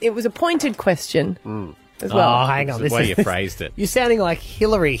Instagram, and it was a pointed question as well. Oh, hang on. That's the way you phrased it. You're sounding like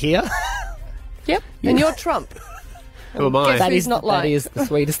Hillary here. Yep, and you're Trump. Who am I? Guess who's not that lying? is the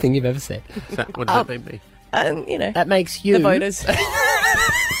sweetest thing you've ever said. What does that mean me? And That makes you the voters.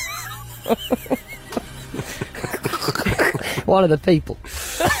 one of the people.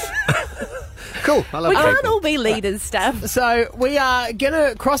 Cool. I love We can't people. all be leaders, Stav. So we are going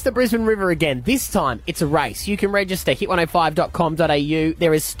to cross the Brisbane River again. This time, it's a race. You can register hit105.com.au.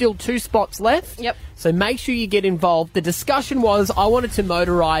 There is still 2 spots left. Yep. So make sure you get involved. The discussion was, I wanted to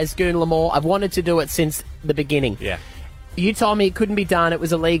motorise Goon Lamore. I've wanted to do it since the beginning. Yeah. You told me it couldn't be done. It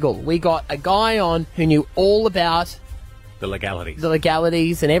was illegal. We got a guy on who knew all about The legalities. the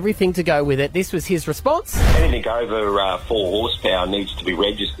legalities and everything to go with it. This was his response. Anything over 4 horsepower needs to be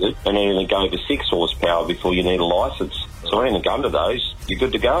registered, and anything over 6 horsepower before you need a licence. So anything under those, you're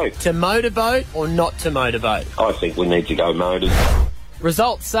good to go. To motorboat or not to motorboat? I think we need to go motors.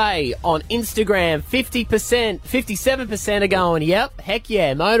 Results say on Instagram, 50%, 57% are going, yep, heck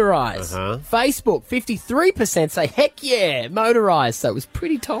yeah, motorise. Facebook, 53% say, heck yeah, motorise. So it was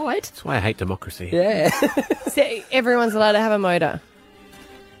pretty tight. That's why I hate democracy. Yeah. See, everyone's allowed to have a motor.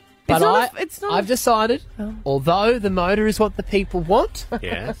 But It's not I've decided, although the motor is what the people want,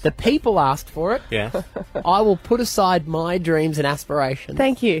 Yes. the people asked for it, Yes. I will put aside my dreams and aspirations.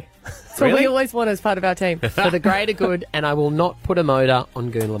 Thank you. That's what we always want as part of our team. For the greater good, and I will not put a motor on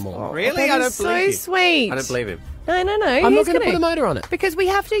Goon Lamore. Really? That I is don't believe you. so sweet. I don't believe him. No. I'm not he's going to put a motor on it. Because we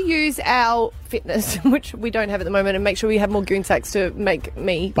have to use our fitness, which we don't have at the moment, and make sure we have more goon sacks to make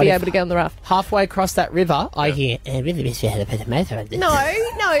me But be if able to get on the raft. Halfway across that river, I hear, really wish you had a bit of motor on this. No,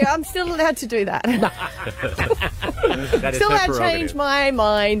 I'm still allowed to do that. That is Still her allowed to prerogative. change my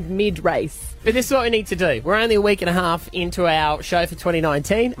mind mid-race. But this is what we need to do. We're only a week and a half into our show for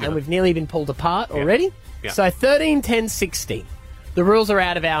 2019, and we've nearly been pulled apart already. Yeah. So 13, 10, 60. The rules are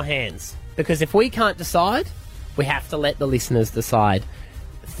out of our hands. Because if we can't decide, we have to let the listeners decide.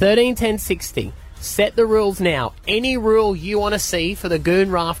 13, 10, 60. Set the rules now. Any rule you want to see for the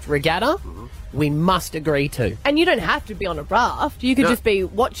Goon Raft Regatta, we must agree to. And you don't have to be on a raft. You could just be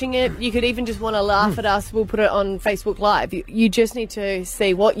watching it. You could even just want to laugh at us. We'll put it on Facebook Live. You just need to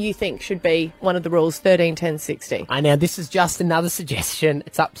see what you think should be one of the rules, 13, 10, 60. Now, this is just another suggestion.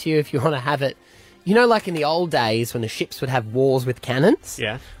 It's up to you if you want to have it. You know, like in the old days when the ships would have wars with cannons?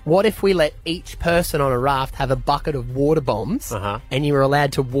 Yeah. What if we let each person on a raft have a bucket of water bombs and you were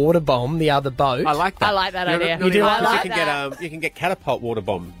allowed to water bomb the other boat? I like that. I like that idea. You do like you can get you can get catapult water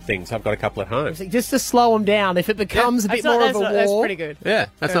bomb things. I've got a couple at home. Just to slow them down. If it becomes a bit more of a war... That's pretty good. Yeah,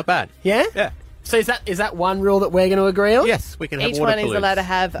 that's not bad. Yeah? Yeah. So is that one rule that we're going to agree on? Yes, we can have Each water one is balloons. allowed to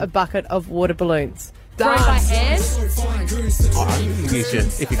have a bucket of water balloons. Thrown by hand?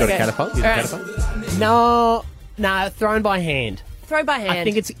 If you've got Okay. a catapult, use All a right. catapult. No, thrown by hand. Thrown by hand.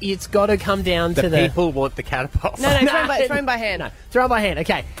 I think it's got to come down to The the... people want the catapult. No, thrown by hand. No, thrown by hand.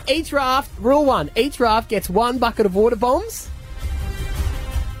 Okay. Each raft, rule 1, each raft gets 1 bucket of water bombs.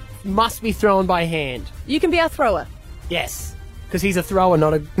 Must be thrown by hand. You can be our thrower. Yes. Because he's a thrower,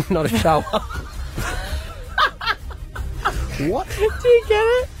 not a shower. What? Do you get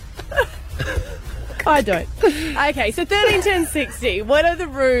it? I don't. Okay, so 13, 10, 60. What are the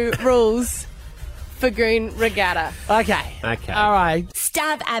rules for Goonregatta? Okay. All right.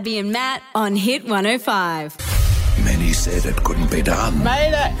 Stav, Abby and Matt on Hit 105. Many said it couldn't be done.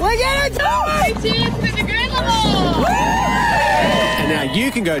 Made it. We're gonna do it! Cheers for the Goon Lamore! And now you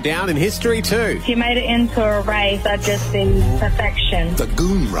can go down in history too. If you made it into a race, that'd just be perfection. The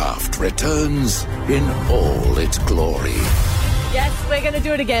Goon Raft returns in all its glory. Yes, we're going to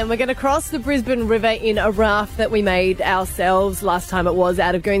do it again. We're going to cross the Brisbane River in a raft that we made ourselves. Last time it was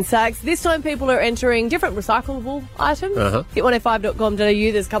out of goon sacks. This time people are entering different recyclable items. Hit105.com.au.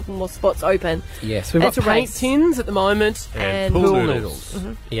 There's a couple more spots open. Yes, we've got It's a paint race. tins at the moment And pool pool noodles.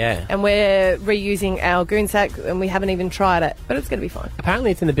 noodles. Yeah. And we're reusing our goon sack, and we haven't even tried it, but it's going to be fine.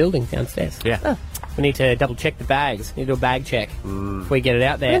 Apparently it's in the building downstairs. Yeah. We need to double check the bags. We need to do a bag check before we get it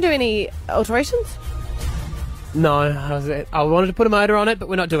out We there. don't do any alterations? No, I wanted to put a motor on it, but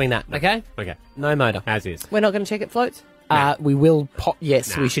we're not doing that, okay? Okay. No motor. As is. We're not going to check it floats? We will pop.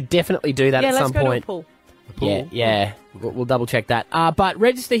 Yes, we should definitely do that at some point. Yeah, let's go to a pool. Yeah. We'll double check that. But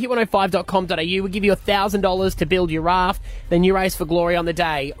register hit105.com.au. We'll give you $1,000 to build your raft. Then you race for glory on the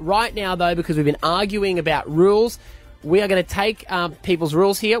day. Right now, though, because we've been arguing about rules, we are going to take people's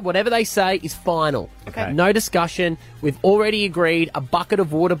rules here. Whatever they say is final. Okay. No discussion. We've already agreed a bucket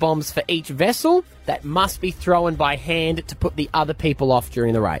of water bombs for each vessel that must be thrown by hand to put the other people off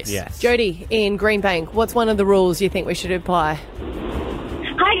during the race. Yes. Jody in Greenbank, what's one of the rules you think we should apply?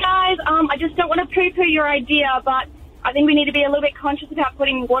 Hi guys, I just don't want to poo-poo your idea, but I think we need to be a little bit conscious about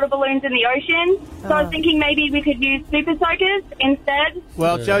putting water balloons in the ocean. So I was thinking maybe we could use super soakers instead.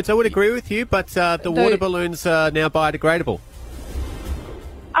 Well, Jodes, I would agree with you, but the water balloons are now biodegradable.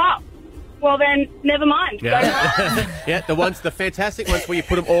 Oh, well then, never mind. Yeah, the fantastic ones where you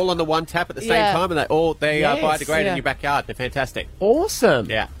put them all on the one tap at the same time, and they are biodegrade in your backyard. They're fantastic. Awesome.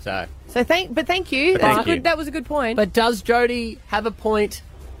 Yeah. So thank you. Thank you. That was a good point. But does Jody have a point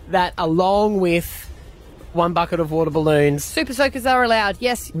that along with one bucket of water balloons, super soakers are allowed?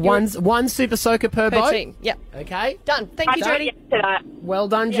 Yes. One super soaker per boat? team. Yep. Okay. Done. Thank you, Jody. Well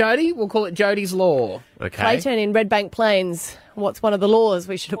done, Jody. We'll call it Jody's Law. Okay. Clayton in Redbank Plains, what's one of the laws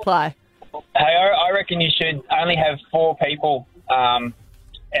we should apply? Hey, I reckon you should only have 4 people and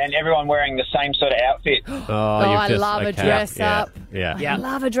everyone wearing the same sort of outfit. I love a dress up. Yeah. I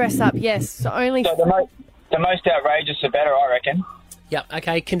love a dress up, yes. So only... So the most outrageous, the better, I reckon. Yep.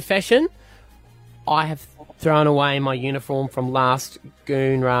 Okay, confession. I have thrown away my uniform from last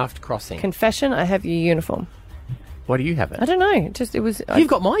Goon Raft crossing. Confession, I have your uniform. Why do you have it? I don't know. It was... You've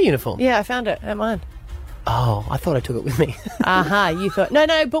got my uniform? Yeah, I found it at mine. Oh, I thought I took it with me. You thought...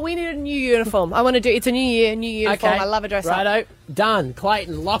 No, but we need a new uniform. I want to do... It's a new year, new uniform. I love a dress up. Righto. Done.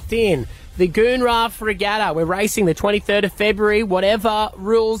 Clayton, locked in. The Goon Raft Regatta. We're racing the 23rd of February. Whatever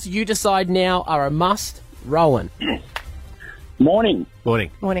rules you decide now are a must. Rowan. Morning.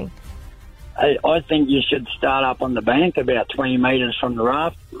 Morning. I think you should start up on the bank about 20 metres from the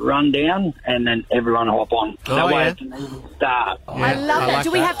raft, run down, and then everyone hop on. That way it's an even start. I love that.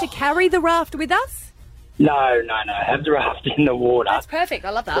 Do we have to carry the raft with us? No. Have the raft in the water. That's perfect. I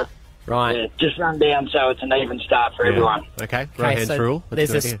love that. Right. Yeah, just run down so it's an even start for everyone. Okay. Right hands rule.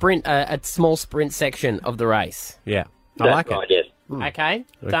 There's a sprint, a small sprint section of the race. Yeah. I like it. Right, yes. Okay.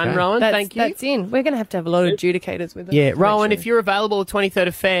 Done, Rowan. Thank you. That's in. We're going to have a lot of adjudicators with us. Yeah, Rowan, if you're available the 23rd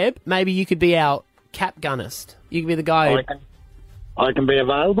of Feb, maybe you could be our cap gunnist. You could be the guy who... I can be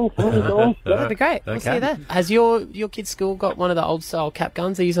available. That'd be great. We'll see you there. Has your kid's school got one of the old style cap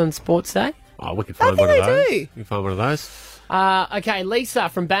guns they use on sports day? Oh, we can find one of those. do. We can find one of those. Okay, Lisa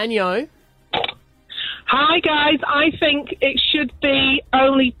from Banyo. Hi guys, I think it should be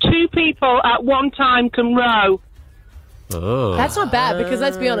only 2 people at one time can row. Oh. That's not bad because,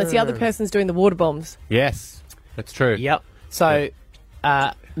 let's be honest, the other person's doing the water bombs. Yes, that's true. Yep. So,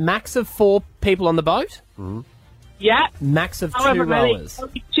 max of 4 people on the boat. Mm-hmm. Yeah. Max of 2 However many, rowers.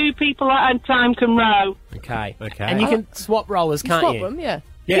 only 2 people at a time can row. Okay. Okay. And you can swap rowers, can't Swap you? them, yeah.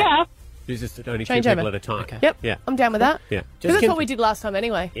 Yeah. You just only Change 2 people over. at a time. Okay. Yep. Yeah. I'm down with that. Yeah. Because that's what we did last time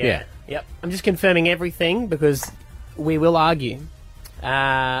anyway. Yeah. Yep. I'm just confirming everything because we will argue.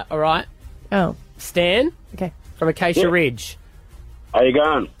 All right. Oh. Stan. Okay. From Acacia Yeah. Ridge. How you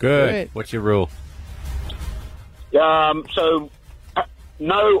going? Good. What's your rule? So,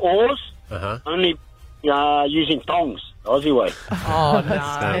 no oars, only using thongs, Aussie way. Oh,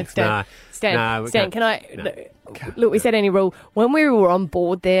 no. Stan, can I... Look, we said any rule. When we were on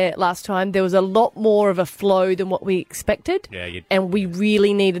board there last time, there was a lot more of a flow than what we expected. Yeah, and we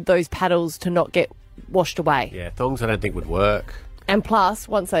really needed those paddles to not get washed away. Yeah, thongs I don't think would work. And plus,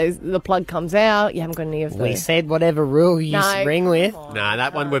 once the plug comes out, you haven't got any of We those. said whatever rule you ring with. No,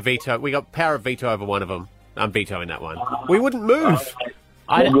 that one we're veto. We got power of veto over one of them. I'm vetoing that one. We wouldn't move.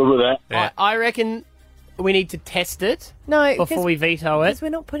 I'm good with that. Yeah. I reckon we need to test it No, before we veto it. Because we're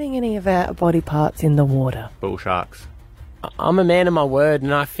not putting any of our body parts in the water. Bull sharks. I'm a man of my word,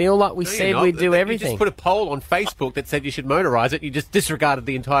 and I feel like we No, you're said not. we'd do You everything. just put a poll on Facebook that said you should motorise it. You just disregarded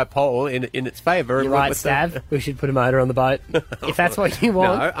the entire poll in its favour. and You're went right, with Stav. We should put a motor on the boat. If that's what you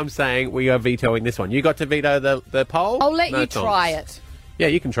want. No, I'm saying we are vetoing this one. You got to veto the poll? I'll let No you thongs. try it. Yeah,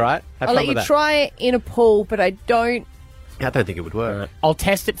 you can try it. Have I'll fun let you with that. try it in a pool, but I don't... I don't think it would work. I'll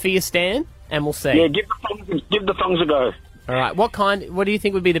test it for you, Stan, and we'll see. Yeah, give the thongs a go. All right. What do you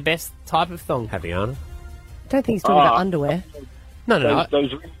think would be the best type of thong? Haviana. I don't think he's talking about underwear. No.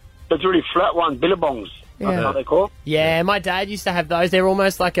 Those really flat ones, billabongs. Yeah. That's what they call. Yeah, my dad used to have those. They're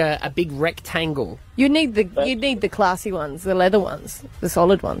almost like a big rectangle. You need the classy ones, the leather ones, the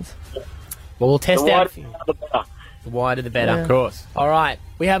solid ones. Well, we'll test The out. wider the better. The wider the better. Of course. All right.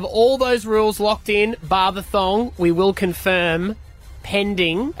 We have all those rules locked in, bar the thong. We will confirm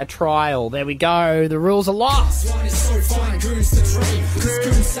pending a trial. There we go. The rules are locked.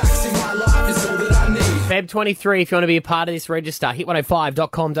 Feb 23, if you want to be a part of this, register.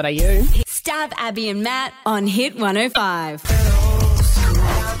 hit105.com.au. Stav, Abby and Matt on Hit 105.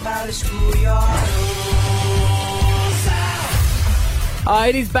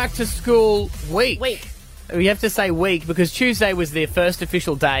 It is back to school week. We have to say week because Tuesday was their first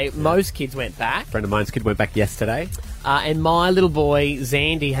official day. Most kids went back. A friend of mine's kid went back yesterday. And my little boy,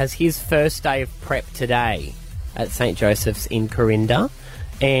 Zandy, has his first day of prep today at St. Joseph's in Corinda.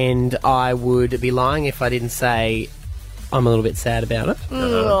 And I would be lying if I didn't say I'm a little bit sad about it.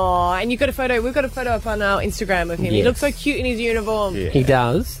 Oh, and you've got a photo. We've got a photo up on our Instagram of him. He Yes. looks so cute in his uniform. He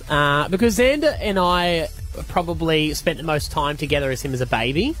does. Because Xander and I probably spent the most time together as him as a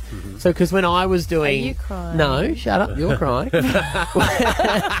baby. So, because when I was doing... Are you crying? No, shut up. You're crying.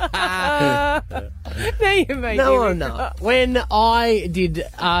 Now you make No, I'm not. When I did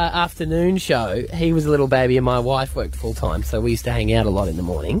afternoon show, he was a little baby and my wife worked full time, so we used to hang out a lot in the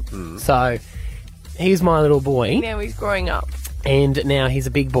morning. So he's my little boy. Now he's growing up. And now he's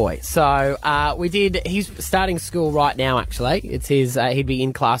a big boy. So he's starting school right now, actually. It's his, he'd be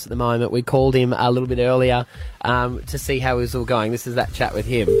in class at the moment. We called him a little bit earlier to see how it was all going. This is that chat with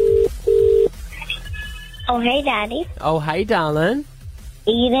him. Oh, hey, Daddy. Oh, hey, darling.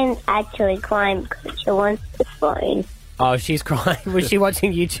 Eden's actually crying because she wants the phone. Oh, she's crying. Was she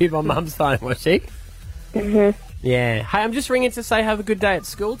watching YouTube on Mum's phone, was she? Mm-hmm. Yeah. Hey, I'm just ringing to say have a good day at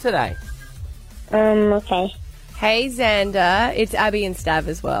school today. Okay. Hey, Xander. It's Abby and Stav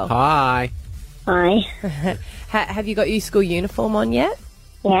as well. Hi. Hi. Have you got your school uniform on yet?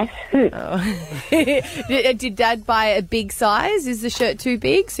 Yes. Oh. Did Dad buy a big size? Is the shirt too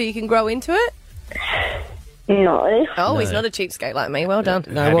big so you can grow into it? No. Oh, he's No. not a cheapskate like me. Well done.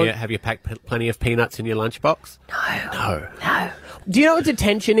 Have you packed plenty of peanuts in your lunchbox? No. Do you know what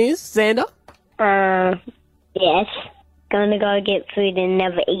detention is, Xander? Yes. Gonna go get food and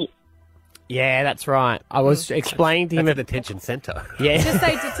never eat. Yeah, that's right. I was explaining to him at the detention centre. Yeah. Just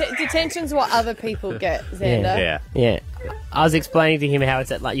say detention's what other people get, Xander. Yeah. I was explaining to him how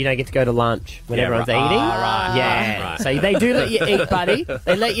it's at, like, you don't get to go to lunch when Yeah, everyone's right. eating. Right. Yeah. Right. So they do let you eat, buddy.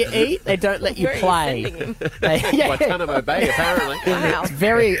 They let you eat. They don't let you Where are you play. sending him? Guantanamo Bay, apparently. Wow. It's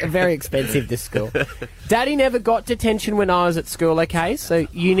very, very expensive, this school. Daddy never got detention when I was at school, okay? So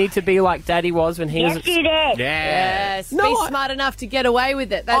you need to be like Daddy was when he was at Yes, you did. Yes. No, Be I- smart enough to get away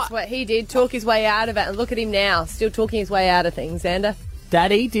with it. That's what he did. Talk his way out of it. And look at him now. Still talking his way out of things, Xander.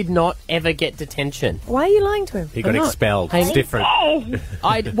 Daddy did not ever get detention. Why are you lying to him? He got I'm not. expelled. Hey, It's different.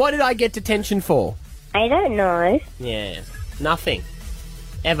 What did I get detention for? I don't know. Yeah, nothing.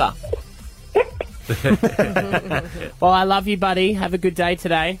 Ever. Well, I love you, buddy. Have a good day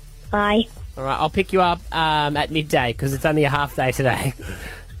today. Bye. All right, I'll pick you up at midday because it's only a half day today.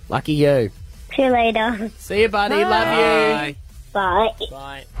 Lucky you. See you later. See you, buddy. Bye. Love you. Bye.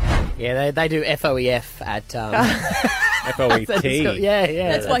 Bye. Yeah, they do FOEF at FOET. Yeah.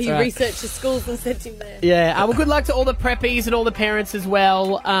 That's why he right. researched the schools and sent him there. Yeah, well, good luck to all the preppies and all the parents as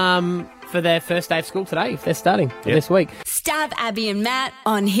well for their first day of school today, if they're starting for this week. Stav, Abby and Matt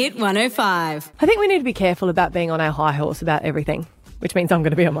on Hit 105. I think we need to be careful about being on our high horse about everything, which means I'm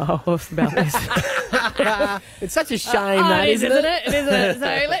going to be on my high horse about this. It's such a shame, that, isn't it? It isn't.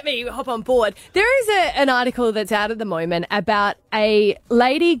 So let me hop on board. There is an article that's out at the moment about a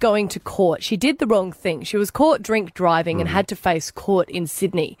lady going to court. She did the wrong thing. She was caught drink driving and had to face court in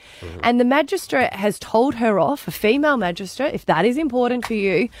Sydney. And the magistrate has told her off, a female magistrate, if that is important for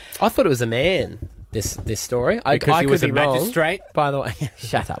you. I thought it was a man, this story. Because he could was a be wrong, magistrate? by the way.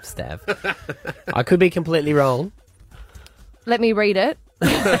 Shut up, Stav. I could be completely wrong. Let me read it.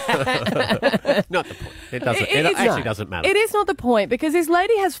 Not the point. It doesn't. It actually doesn't matter. It is not the point because this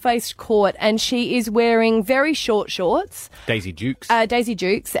lady has faced court and she is wearing very short shorts. Daisy Dukes. Daisy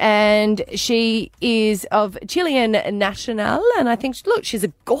Dukes, and she is of Chilean national, and I think, look, she's a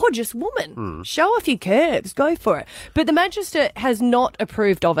gorgeous woman. Show off your curves, go for it. But the magistrate has not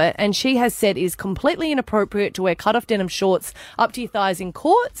approved of it, and she has said it is completely inappropriate to wear cut-off denim shorts up to your thighs in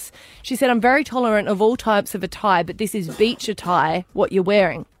courts. She said, I'm very tolerant of all types of attire, but this is beach attire, what you're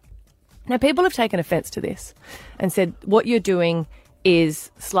wearing. Now, people have taken offence to this and said what you're doing is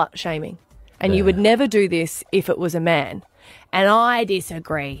slut-shaming, and you would never do this if it was a man. And I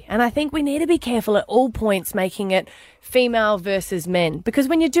disagree. And I think we need to be careful at all points making it female versus men. Because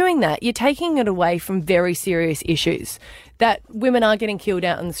when you're doing that, you're taking it away from very serious issues. That women are getting killed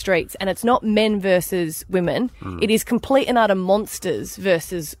out in the streets. And it's not men versus women. It is complete and utter monsters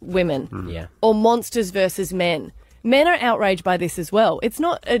versus women. Yeah. Or monsters versus men. Men are outraged by this as well. It's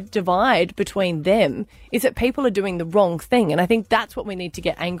not a divide between them. It's that people are doing the wrong thing. And I think that's what we need to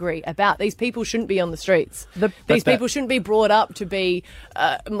get angry about. These people shouldn't be on the streets. These people shouldn't be brought up to be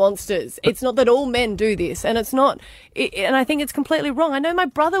monsters. It's not that all men do this. And it's not. And I think it's completely wrong. I know my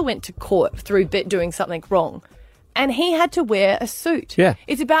brother went to court through doing something wrong. And he had to wear a suit. Yeah.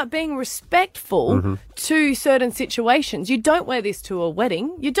 It's about being respectful to certain situations. You don't wear this to a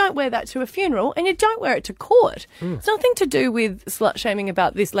wedding. You don't wear that to a funeral. And you don't wear it to court. It's nothing to do with slut-shaming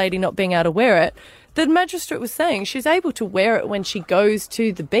about this lady not being able to wear it. The magistrate was saying she's able to wear it when she goes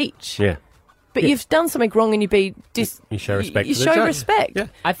to the beach. Yeah. But you've done something wrong and you show respect You to the show judge. respect. Yeah.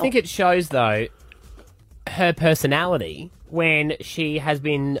 I think it shows, though, her personality when she has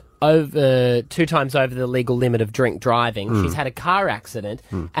been over 2 times over the legal limit of drink driving. She's had a car accident,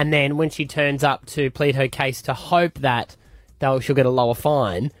 and then when she turns up to plead her case to hope that she'll get a lower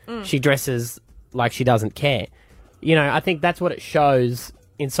fine, she dresses like she doesn't care. You know, I think that's what it shows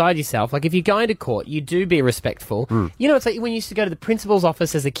inside yourself. Like, if you're going to court, you do be respectful. You know, it's like when you used to go to the principal's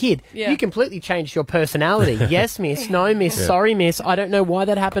office as a kid. Yeah. You completely changed your personality. Yes, miss. No, miss. Yeah. Sorry, miss. I don't know why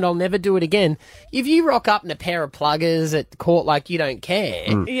that happened. I'll never do it again. If you rock up in a pair of pluggers at court like you don't care,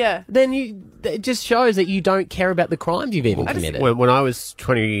 Yeah. then it just shows that you don't care about the crimes you've even committed. When I was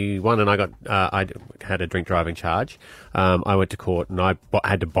 21 and I had a drink driving charge, I went to court and I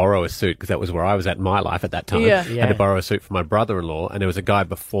had to borrow a suit because that was where I was at in my life at that time. Yeah. I had to borrow a suit for my brother-in-law, and there was a guy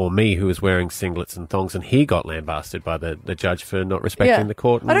before me who was wearing singlets and thongs, and he got lambasted by the judge for not respecting the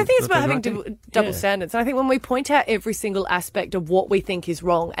court. I don't think it's about and having double standards. And I think when we point out every single aspect of what we think is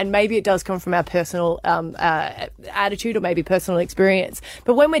wrong, and maybe it does come from our personal attitude or maybe personal experience,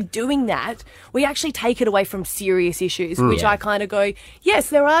 but when we're doing that, we actually take it away from serious issues, which I kind of go, yes,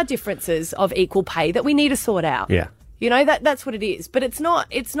 there are differences of equal pay that we need to sort out. Yeah. You know, that's what it is. But it's not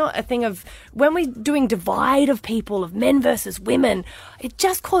a thing of when we're doing divide of people, of men versus women, it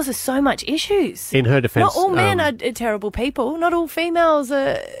just causes so much issues. In her defence... Not all men are terrible people. Not all females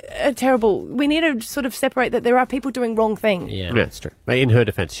are terrible. We need to sort of separate that there are people doing wrong things. Yeah, that's true. But in her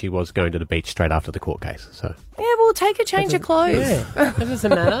defence, she was going to the beach straight after the court case, so... Yeah, well, take a change of clothes. Yeah, that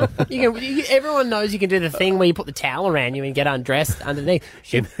doesn't matter. Everyone knows you can do the thing where you put the towel around you and get undressed underneath.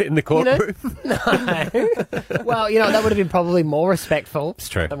 In the courtroom? No. Well, that would have been probably more respectful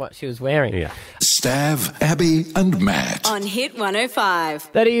than what she was wearing. Yeah. Stav, Abby and Matt. On Hit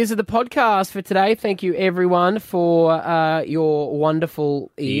 105. That is the podcast for today. Thank you, everyone, for your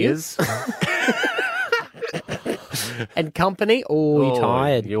wonderful ears. And company. Oh, you're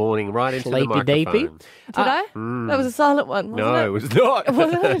tired. Yawning right into the Sleepy microphone. deepy. Did I? That was a silent one, wasn't No, it? it was not.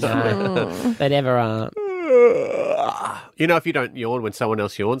 Was it? No, they never are. You know, if you don't yawn when someone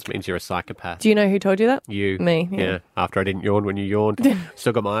else yawns, it means you're a psychopath. Do you know who told you that? You. Me, yeah. After I didn't yawn when you yawned.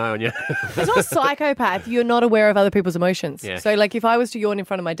 Still got my eye on you. It's not psychopath. You're not aware of other people's emotions. Yeah. So, like, if I was to yawn in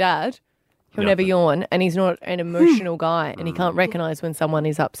front of my dad, he'll never yawn, and he's not an emotional guy, and he can't recognise when someone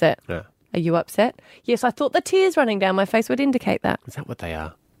is upset. Yeah. Are you upset? Yes, I thought the tears running down my face would indicate that. Is that what they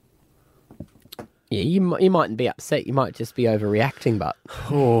are? Yeah, you mightn't be upset. You might just be overreacting, but...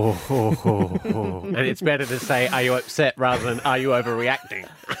 And it's better to say, are you upset, rather than, are you overreacting?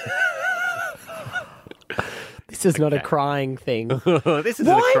 This is not a crying thing. This isn't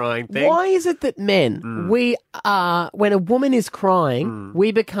a crying thing. Why is it that men, we are, when a woman is crying,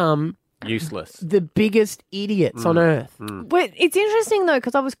 we become... useless. The biggest idiots on earth. But it's interesting, though,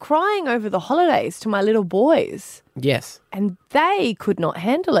 because I was crying over the holidays to my little boys. Yes. And they could not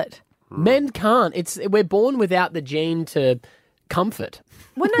handle it. Men can't. We're born without the gene to comfort.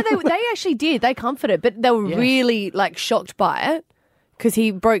 Well, no, they actually did. They comforted, but they were really, shocked by it because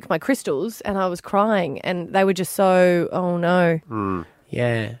he broke my crystals and I was crying and they were just so, oh, no.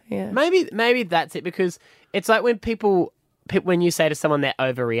 Yeah. Yeah. Maybe that's it, because it's like when you say to someone they're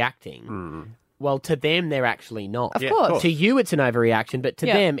overreacting, well, to them, they're actually not. Of course. To you, it's an overreaction, but to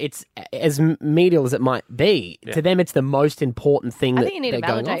Yeah. them, it's as medial as it might be. Yeah. To them, it's the most important thing I that think you need to they're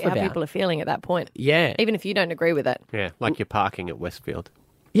going validate off how about. people are feeling at that point. Yeah. Even if you don't agree with it. Yeah, like you're parking at Westfield.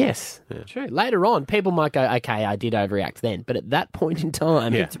 Yes. True. Later on, people might go, okay, I did overreact then. But at that point in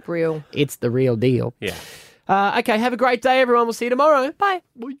time, Yeah. It's real. it's the real deal. Yeah. Okay, have a great day, everyone. We'll see you tomorrow. Bye.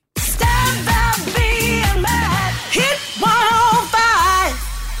 Bye.